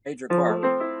F major chord,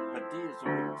 but D is a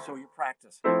root, so you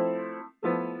practice.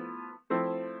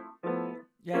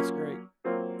 Yeah, it's great.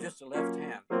 Just a left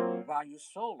hand. While you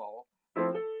solo,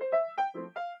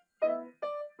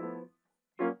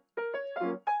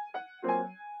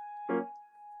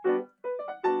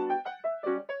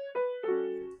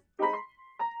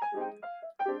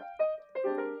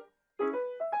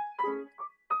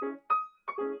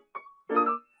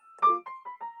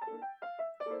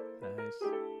 Nice.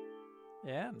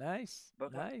 Yeah, nice.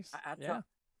 but Nice.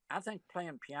 I think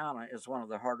playing piano is one of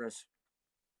the hardest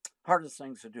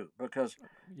things to do because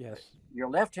Yes. your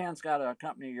left hand's got to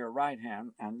accompany your right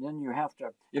hand, and then you have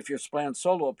to, if you're playing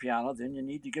solo piano, then you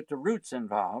need to get the roots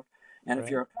involved, And if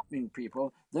Right. you're accompanying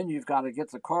people, then you've got to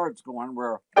get the chords going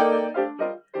Yeah.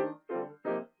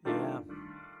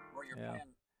 where you're Yeah.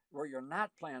 playing, where you're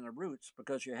not playing the roots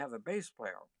because you have a bass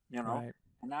player, you know, Right.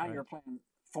 and now Right. you're playing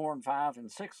 4 and 5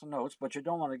 and 6 notes, but you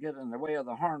don't want to get in the way of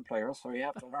the horn player, so you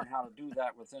have to learn how to do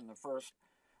that within the first,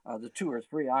 the 2 or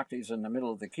 3 octaves in the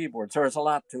middle of the keyboard. So there's a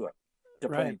lot to it to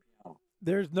playing Right. piano.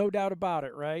 There's no doubt about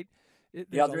it, right? Yeah,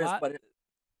 There's a there is, lot. but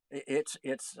it's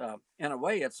in a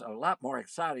way it's a lot more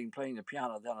exciting playing the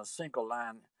piano than a single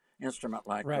line instrument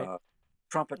like Right.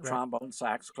 trumpet, Right. trombone,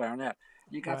 sax, clarinet.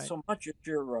 You got Right. so much at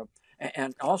your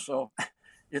and also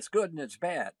it's good and it's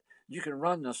bad. You can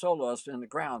run the soloist in the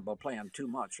ground by playing too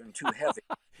much and too heavy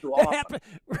too That often. happen.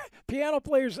 Piano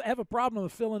players have a problem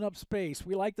with filling up space.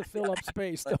 We like to fill up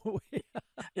space, But, don't we?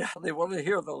 yeah, they want to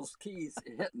hear those keys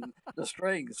hitting the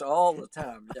strings all the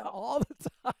time. Yeah. All the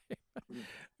time.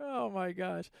 Oh my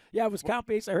gosh. Yeah, it was Count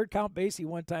Basie. I heard Count Basie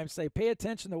one time say, "Pay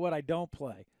attention to what I don't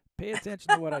play. Pay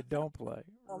attention to what I don't play."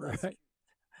 Oh, that's Right?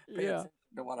 pay Yeah. attention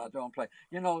to what I don't play.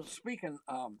 You know, speaking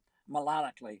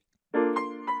melodically,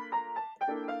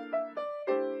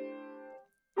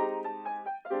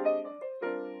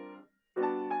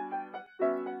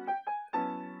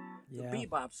 the Yeah.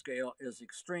 bebop scale is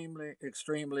extremely,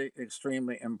 extremely,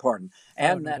 extremely important. Oh,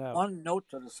 Add no that doubt. one note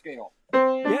to the scale.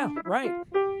 Yeah. Right.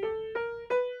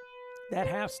 That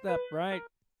half step. Right.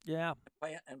 Yeah.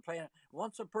 Play it and play it.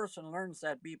 Once a person learns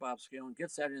that bebop scale and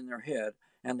gets that in their head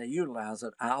and they utilize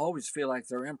it, I always feel like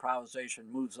their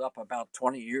improvisation moves up about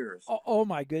 20 years. Oh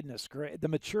my goodness. Great. The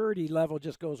maturity level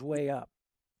just goes way up.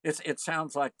 It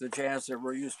sounds like the jazz that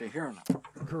we're used to hearing.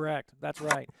 Correct. That's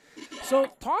right. So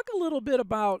a little bit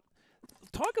about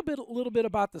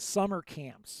the summer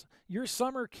camps. Your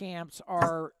summer camps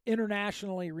are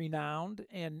internationally renowned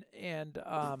and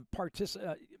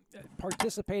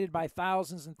participated by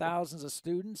thousands and thousands of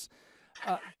students.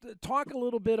 Talk a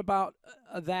little bit about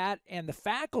that and the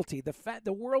faculty,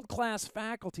 the world class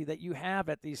faculty that you have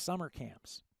at these summer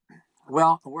camps.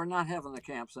 Well, we're not having the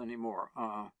camps anymore.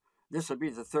 This would be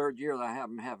the third year that I have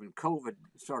them having COVID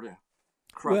sort of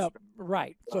Well, crushed.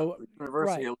 right. So, The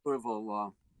University right. of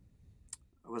Louisville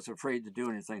was afraid to do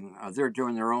anything. They're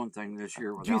doing their own thing this year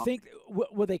Do you without. think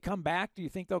will they come back? Do you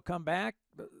think they'll come back?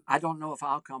 I don't know if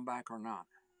I'll come back or not.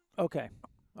 Okay.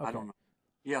 I Okay. don't know.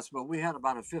 Yes, but we had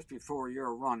about a 54-year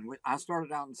run. I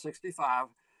started out in '65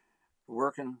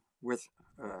 working with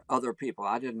other people.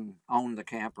 I didn't own the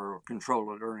camp or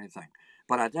control it or anything,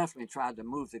 but I definitely tried to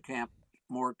move the camp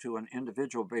more to an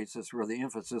individual basis where the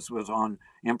emphasis was on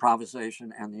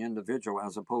improvisation and the individual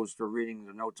as opposed to reading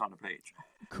the notes on the page.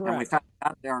 And we Correct. found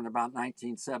out there in about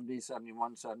 1970,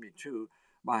 71, 72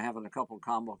 by having a couple of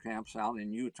combo camps out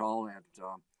in Utah at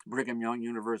Brigham Young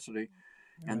University.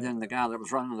 And Right. then the guy that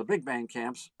was running the big band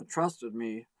camps trusted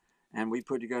me, and we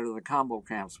put together the combo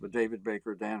camps with David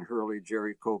Baker, Dan Hurley,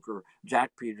 Jerry Coker,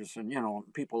 Jack Peterson,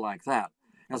 people like that.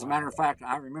 As a matter Wow. of fact,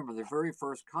 I remember the very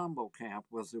first combo camp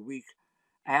was the week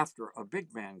after a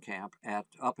big band camp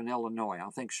up in Illinois, I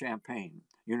think Champaign,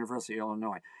 University of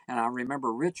Illinois. And I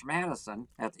remember Rich Madison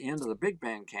at the end of the big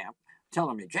band camp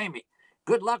telling me, Jamey,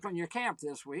 good luck on your camp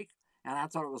this week. And I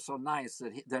thought it was so nice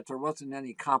that there wasn't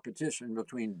any competition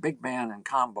between big band and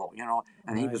combo,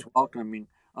 and he was Right. welcoming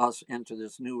us into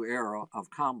this new era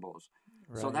of combos.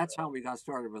 So Right. that's how we got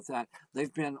started with that.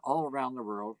 They've been all around the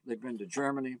world. They've been to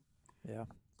Germany, Yeah.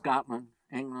 Scotland,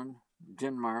 England,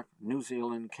 Denmark, New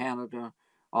Zealand, Canada,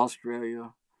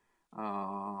 Australia.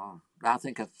 I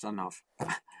think it's enough.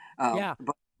 Yeah.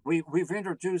 But we've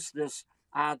introduced this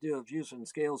idea of using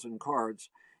scales and chords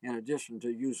in addition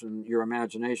to using your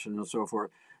imagination and so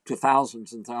forth to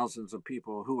thousands and thousands of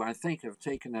people who I think have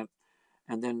taken it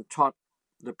and then taught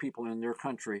the people in their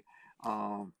country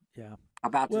Yeah.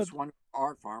 about Well, this one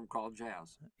art form called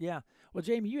jazz. yeah. Well,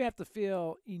 Jamey, you have to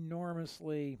feel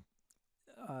enormously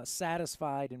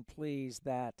satisfied and pleased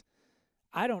that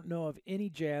I don't know of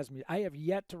any I have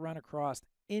yet to run across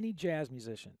any jazz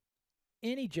musician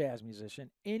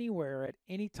anywhere at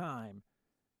any time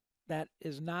that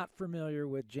is not familiar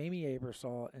with Jamey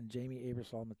Aebersold and Jamey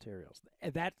Aebersold materials.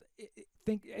 And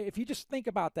if you just think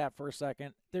about that for a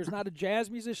second, there's not a jazz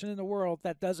musician in the world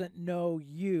that doesn't know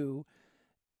you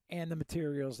and the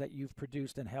materials that you've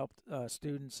produced and helped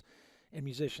students and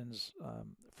musicians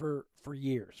for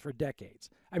years, for decades.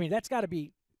 I mean, that's got to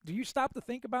be. Do you stop to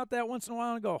think about that once in a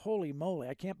while and go, "Holy moly!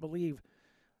 I can't believe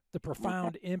the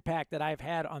profound impact that I've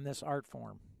had on this art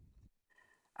form."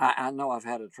 I know I've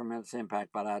had a tremendous impact,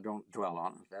 but I don't dwell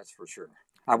on it. That's for sure.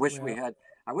 I wish we Well, had.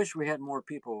 I wish we had more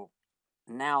people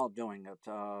now doing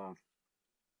it.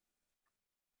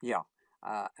 Yeah.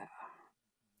 Uh,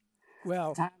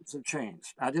 Well, Times have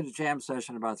changed. I did a jam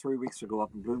session about 3 weeks ago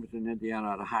up in Bloomington,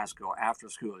 Indiana, at a high school after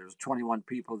school. There was 21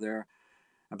 people there.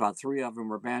 About 3 of them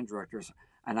were band directors.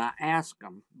 And I asked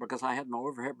them, because I had my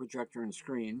overhead projector and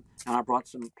screen, and I brought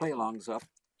some play-alongs up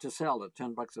to sell at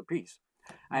 $10 a piece.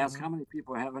 I asked mhm. how many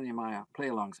people have any of my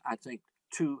play-alongs. I think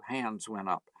 2 hands went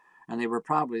up, and they were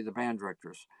probably the band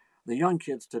directors. The young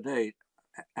kids today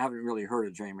haven't really heard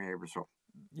of Jamey Aebersold.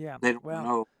 Yeah. They don't Well,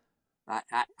 know.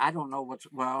 I don't know what's,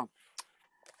 well,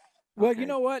 well, you okay.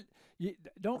 know what?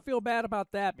 Don't feel bad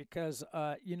about that because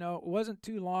it wasn't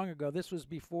too long ago. This was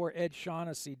before Ed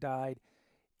Shaughnessy died.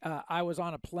 I was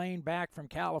on a plane back from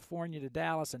California to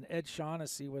Dallas, and Ed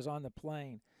Shaughnessy was on the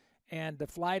plane. And the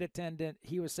flight attendant,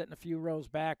 he was sitting a few rows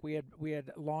back. We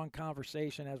had a long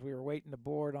conversation as we were waiting to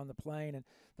board on the plane, and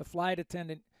the flight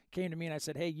attendant came to me and I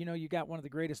said, "Hey, you got one of the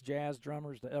greatest jazz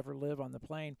drummers to ever live on the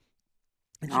plane."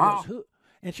 And she goes, Oh, "Who?"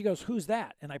 And she goes, "Who's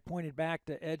that?" And I pointed back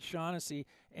to Ed Shaughnessy,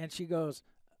 and she goes,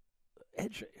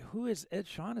 "Who is Ed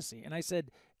Shaughnessy?" And I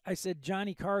said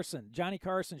Johnny Carson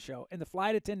show. And the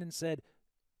flight attendant said,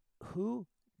 "Who?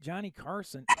 Johnny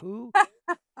Carson? Who?"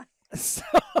 So,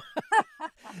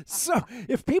 so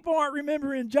if people aren't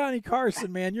remembering Johnny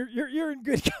Carson, man, you're in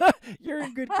good you're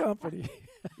in good company.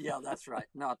 yeah, that's right.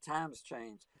 No, times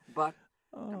change. But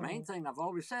the main Oh, thing I've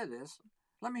always said is,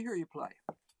 let me hear you play.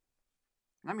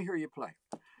 Let me hear you play.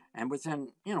 And within,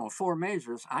 4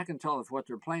 measures, I can tell if what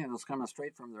they're playing is coming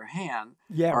straight from their hand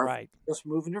yeah, or if right, they're just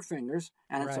moving their fingers.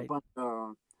 And it's a right. bunch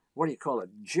of, what do you call it?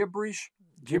 Gibberish?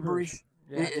 Gibberish.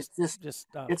 Gibberish. Yeah, It's just just, just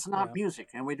stuff. it's not Yeah, music,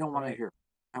 and we don't want to right, hear it.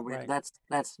 And right.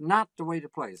 that's not the way to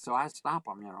play. So I stop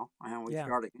them, and we Yeah,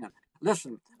 start again.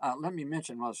 Listen, let me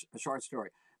mention a short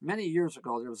story. Many years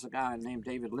ago, there was a guy named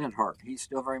David Linhart. He's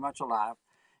still very much alive,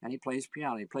 and he plays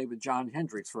piano. He played with John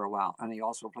Hendricks for a while, and he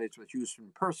also plays with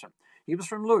Houston Person. He was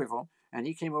from Louisville, and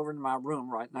he came over to my room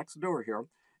right next door here,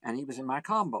 and he was in my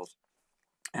combos.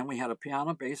 And we had a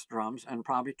piano, bass, drums, and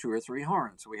probably 2 or 3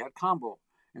 horns. We had combo.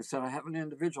 Instead of having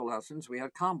individual lessons, we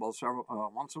had combos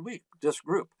once a week, this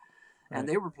group. And right.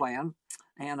 they were playing,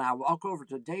 and I walk over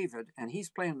to David, and he's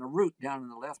playing the root down in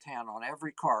the left hand on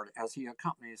every card as he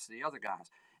accompanies the other guys.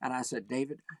 And I said,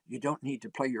 David, you don't need to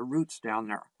play your roots down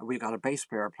there. We got a bass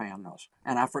player playing those.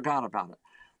 And I forgot about it.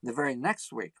 The very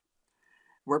next week,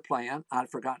 we're playing. I'd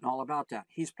forgotten all about that.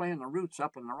 He's playing the roots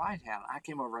up in the right hand. I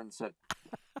came over and said,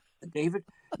 David,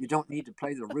 you don't need to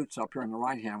play the roots up here in the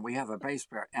right hand. We have a bass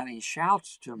player. And he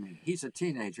shouts to me. He's a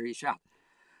teenager. He shouts,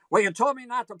 well, you told me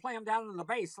not to play him down in the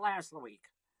bass last week.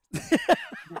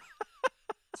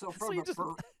 So So you just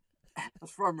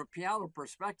from a piano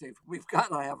perspective, we've got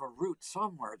to have a root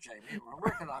somewhere, Jamey.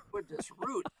 Where can I put this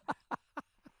root?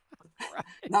 right.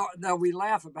 Now we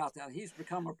laugh about that. He's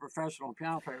become a professional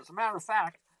piano player. As a matter of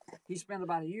fact, he spent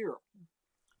about a year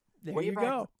There way you back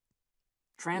go. Yep.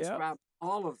 transcribed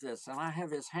all of this, and I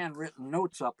have his handwritten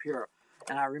notes up here.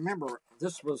 And I remember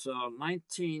this was Oh, that's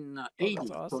 1980,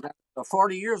 so awesome. that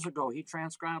 40 years ago he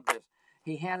transcribed this.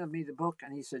 He handed me the book,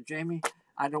 and he said, Jamey,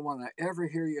 I don't want to ever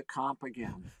hear you comp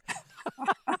again.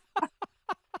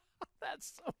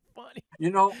 That's so funny. You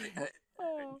know,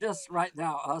 Oh, just right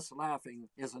now, us laughing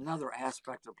is another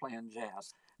aspect of playing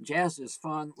jazz. Jazz is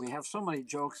fun. We have so many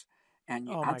jokes, and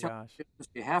oh I my tell gosh. you,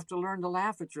 you have to learn to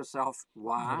laugh at yourself. No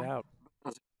Why? doubt.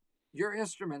 Because your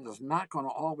instrument is not going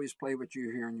to always play what you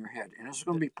hear in your head, and there's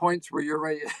going Th- to be points where you're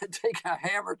ready to take a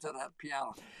hammer to that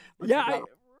piano, but Yeah,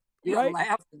 you got to right.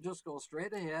 laugh and just go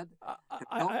straight ahead. I,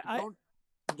 I, Don't I, don't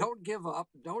don't give up.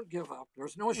 Don't give up.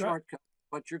 There's no right. shortcut,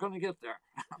 but you're going to get there.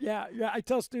 Yeah, yeah. I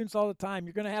tell students all the time,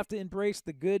 you're going to have to embrace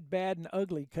the good, bad, and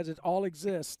ugly because it all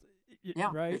exists, Yeah,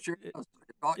 right? it sure It, does.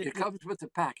 it, It it, comes with the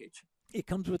package. it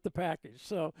comes with the package.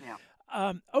 So,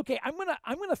 Yeah. okay, I'm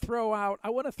gonna throw out. I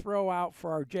want to throw out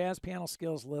for our jazz piano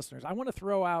skills listeners. I want to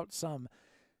throw out some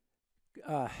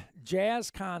uh,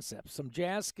 jazz concepts, some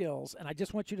jazz skills, and I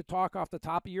just want you to talk off the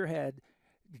top of your head.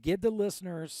 Give the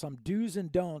listeners some do's and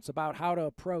don'ts about how to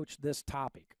approach this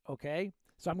topic. Okay,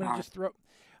 so I'm going All to right. just throw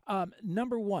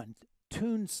number one,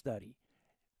 tune study.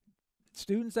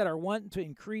 Students that are wanting to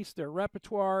increase their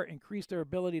repertoire, increase their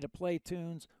ability to play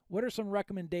tunes, what are some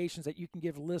recommendations that you can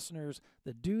give listeners,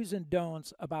 the do's and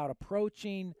don'ts about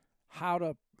approaching how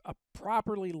to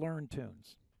properly learn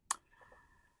tunes?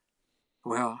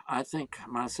 Well, I think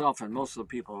myself and most of the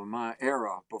people in my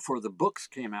era, before the books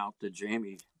came out that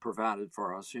Jamie provided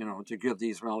for us, to give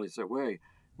these melodies away,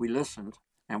 we listened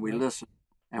and we Right, listened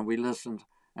and we listened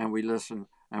and we listened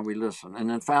and we listened. And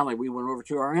then finally we went over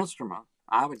to our instrument.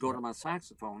 I would go right, to my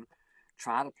saxophone,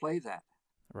 try to play that,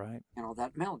 right,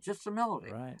 that melody, just the melody.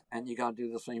 right. And you got to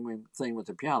do the same thing with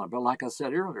the piano. But like I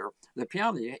said earlier, the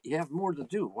piano, you have more to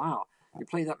do. Wow. you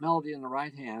play that melody in the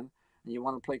right hand, and you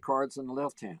want to play chords in the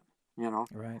left hand.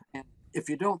 Right. And if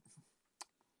you don't,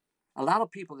 a lot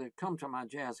of people that came to my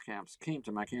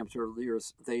camps over the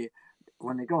years.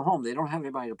 When they go home, they don't have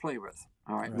anybody to play with.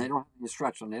 All right, and they don't have any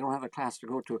instruction. They don't have a class to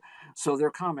go to. So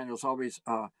their comment is always,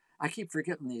 "I keep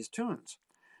forgetting these tunes."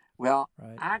 Well,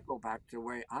 I go back to the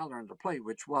way I learned to play,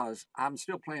 which was I'm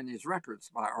still playing these records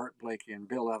by Art Blakey and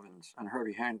Bill Evans and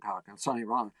Herbie Hancock and Sonny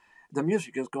Rollins. The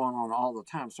music is going on all the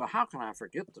time, so how can I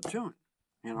forget the tune?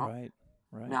 Right.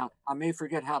 Now, I may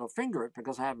forget how to finger it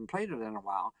because I haven't played it in a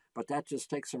while, but that just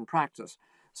takes some practice.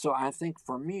 So I think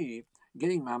for me,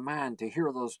 getting my mind to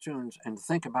hear those tunes and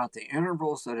think about the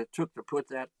intervals that it took to put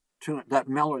that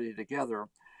melody together,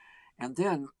 and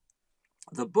then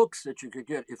the books that you could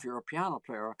get if you're a piano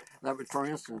player that would, for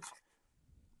instance,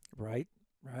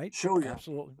 show you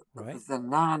absolutely the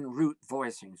non-root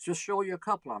voicings. Just show you a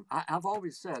couple of them. I've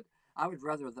always said I would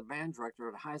rather the band director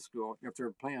at high school, if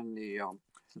they're playing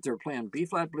B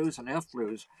flat blues and F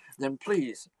blues, then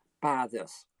please buy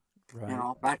this.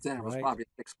 Back then it was probably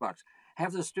 $6.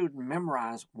 Have the student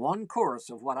memorize one chorus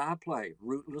of what I play,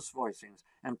 rootless voicings,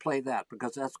 and play that,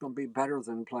 because that's going to be better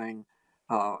than playing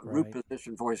root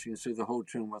position voicings through the whole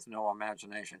tune with no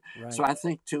imagination. So I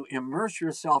think to immerse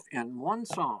yourself in one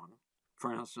song,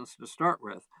 for instance, to start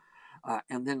with,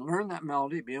 and then learn that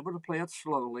melody, be able to play it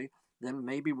slowly, then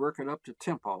maybe work it up to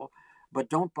tempo, but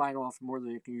don't bite off more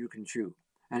than you can chew.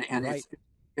 And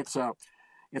it's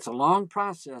a long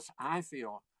process, I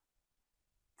feel,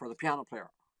 for the piano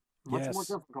player. Much more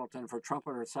difficult than for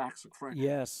trumpet or saxophone.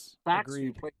 Yes, sax, agreed.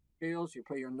 you play scales, you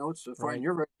play your notes, and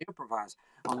you're ready to improvise.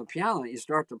 On the piano, you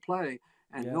start to play,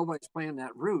 and nobody's playing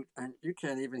that root, and you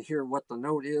can't even hear what the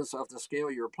note is of the scale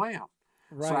you're playing.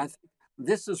 So I think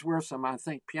this is where I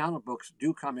think piano books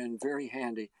do come in very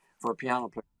handy for a piano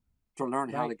player to learn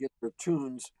how to get their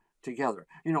tunes together.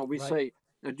 We say,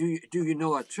 do you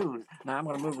know a tune? Now I'm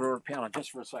going to move over to the piano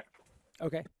just for a second.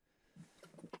 Okay.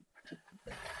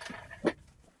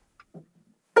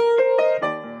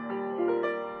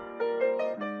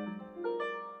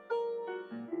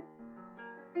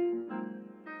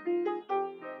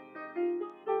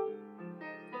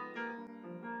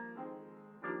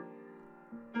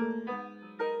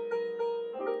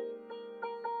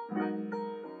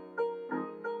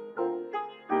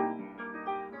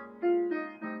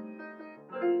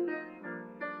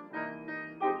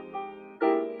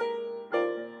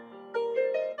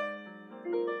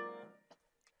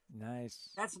 Nice.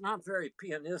 That's not very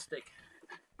pianistic,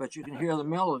 but you can hear the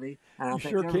melody, and I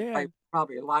think sure everybody can.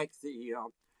 probably like the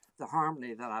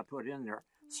harmony that I put in there.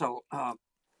 So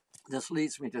this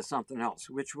leads me to something else,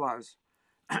 which was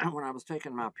when I was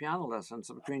taking my piano lessons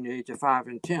between the age of 5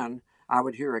 and 10, I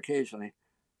would hear occasionally,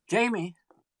 "Jamey,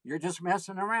 you're just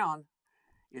messing around."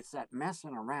 It's that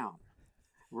messing around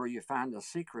where you find the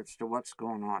secrets to what's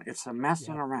going on. It's the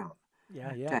messing around.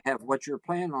 To have what you're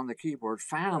playing on the keyboard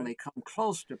finally come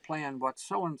close to playing what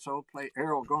so-and-so played,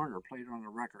 Errol Garner played on the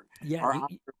record, or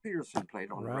Oscar Peterson played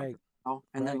on the record.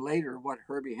 And then later what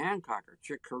Herbie Hancock or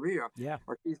Chick Corea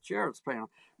or Keith Jarrett's playing on.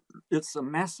 It's the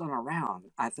messing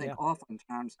around, I think,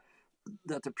 oftentimes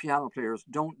that the piano players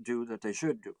don't do that they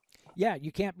should do. Yeah,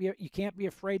 you can't be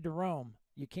afraid to roam.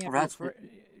 You can't be afraid.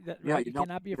 You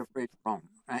cannot be afraid to roam.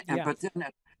 But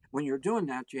then when you're doing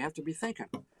that, you have to be thinking.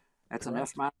 That's an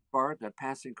F minor chord. That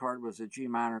passing chord was a G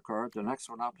minor chord. The next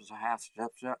one up is a half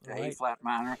step, A flat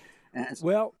minor. That's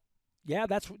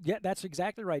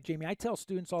exactly right, Jamey. I tell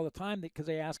students all the time that because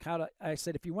they ask I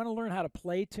said, if you want to learn how to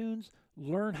play tunes,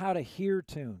 learn how to hear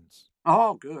tunes.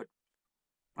 Oh, good.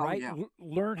 Right?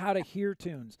 Learn how to hear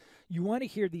tunes. You want to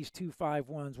hear these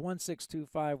 2-5-1s,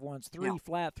 1-6-2-5-1s, 3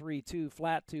 flat 3-2,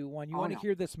 flat 2-1. You want to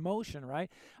hear this motion, right?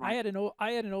 I had an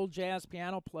old jazz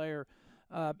piano player.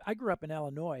 I grew up in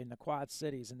Illinois in the Quad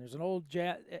Cities, and there's an old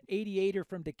aviator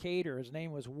from Decatur. His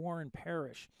name was Warren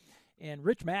Parrish, and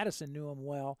Rich Madison knew him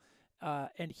well.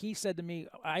 And he said to me,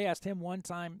 I asked him one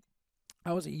time,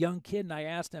 I was a young kid, and I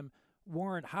asked him,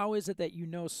 "Warren, how is it that you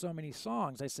know so many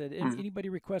songs?" I said, "Anybody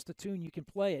request a tune, you can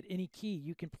play it. Any key,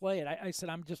 you can play it." I said,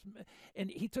 and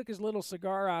he took his little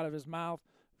cigar out of his mouth,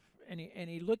 and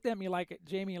he looked at me like,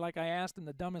 Jamey, like I asked him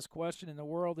the dumbest question in the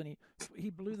world, and he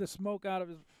blew the smoke out of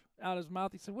his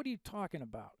mouth. He said, "What are you talking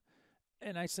about?"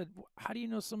 And I said, "How do you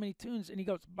know so many tunes?" And he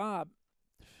goes, "Bob,"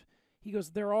 he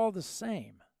goes, "they're all the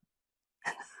same."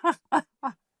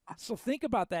 So think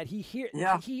about that. He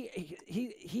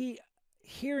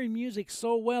hearing music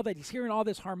so well that he's hearing all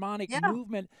this harmonic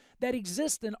movement that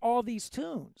exists in all these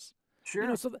tunes.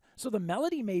 Sure. So the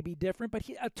melody may be different, but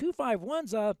a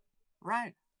 2-5-1's a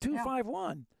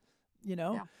 2-5-1. You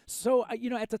know, Yeah. so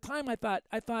at the time I thought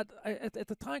at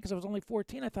the time, because I was only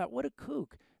 14, I thought, what a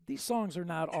kook. These songs are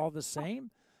not all the same.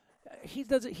 He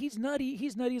does it. He's nutty.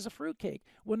 He's nutty as a fruitcake.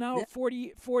 Well, now Yeah.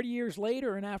 40 years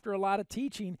later, and after a lot of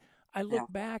teaching, I look Yeah.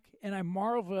 back and I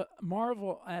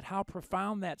marvel at how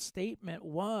profound that statement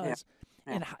was,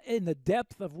 Yeah. and in the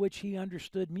depth of which he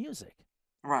understood music.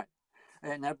 Right.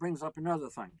 And that brings up another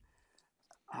thing.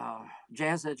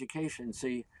 Jazz education.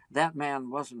 See, that man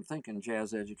wasn't thinking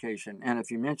jazz education. And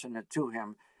if you mention it to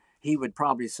him, he would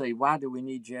probably say, why do we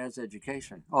need jazz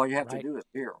education? All you have to Right. do is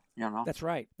hear, you know? That's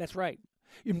right. That's right.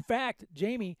 In fact,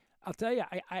 Jamey, I'll tell you,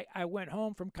 I went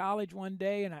home from college one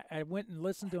day and I went and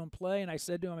listened to him play, and I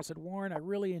said to him, I said, Warren, I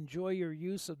really enjoy your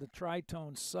use of the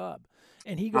tritone sub.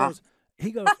 And he Ah. goes,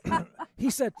 he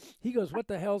goes, what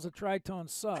the hell's a tritone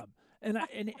sub? And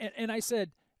I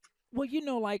said,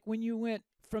 well, like when you went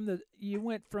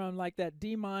from like that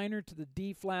D minor to the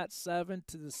D flat 7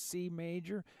 to the C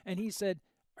major, and he said,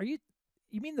 you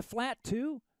mean the flat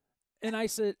 2? And I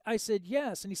said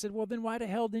yes. And he said, well, then why the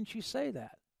hell didn't you say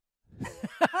that?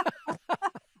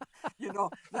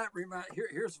 That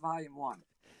here's volume 1,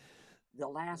 the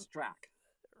last track.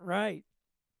 Right.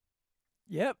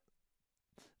 Yep.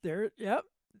 There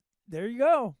you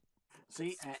go.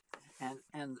 See,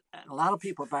 and a lot of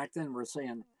people back then were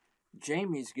saying,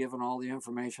 Jamey's giving all the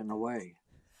information away.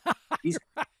 He's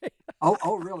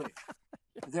oh really?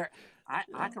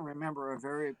 I can remember a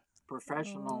very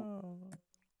professional.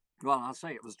 Well, I'll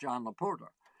say it was John Laporta.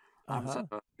 I was at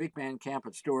a big band camp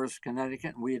at Storrs,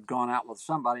 Connecticut, and we had gone out with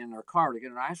somebody in their car to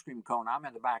get an ice cream cone. I'm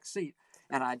in the back seat,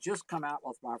 and I just come out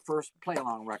with my first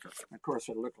play-along record. Of course,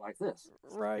 it looked like this,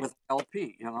 right, with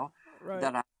LP, right.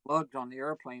 that I lugged on the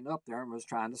airplane up there and was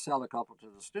trying to sell a couple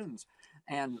to the students.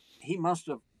 And he must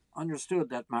have understood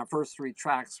that my first 3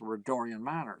 tracks were Dorian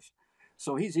minors.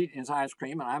 So he's eating his ice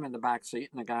cream, and I'm in the back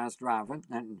seat, and the guy's driving,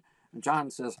 and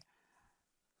John says,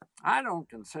 I don't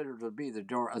consider to be the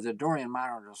Dorian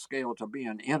minor scale to be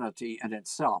an entity in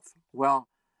itself. Well,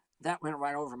 that went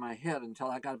right over my head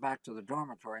until I got back to the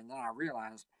dormitory, and then I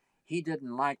realized he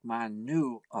didn't like my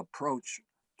new approach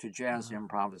to jazz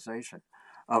improvisation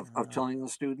of telling the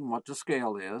student what the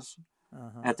scale is.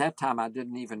 At that time, I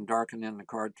didn't even darken in the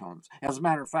chord tones. As a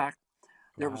matter of fact,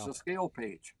 there was a scale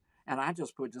page, and I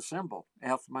just put the symbol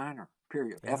F minor,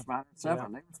 period, F minor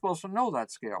 7. They were supposed to know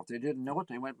that scale. If they didn't know it,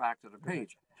 they went back to the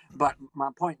page. But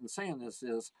my point in saying this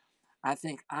is, I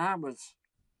think I was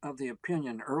of the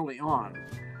opinion early on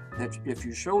that if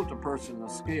you showed the person the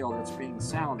scale that's being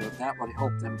sounded, that would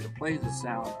help them to play the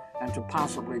sound and to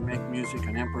possibly make music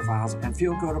and improvise and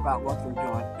feel good about what they're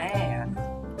doing and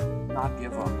not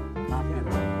give up.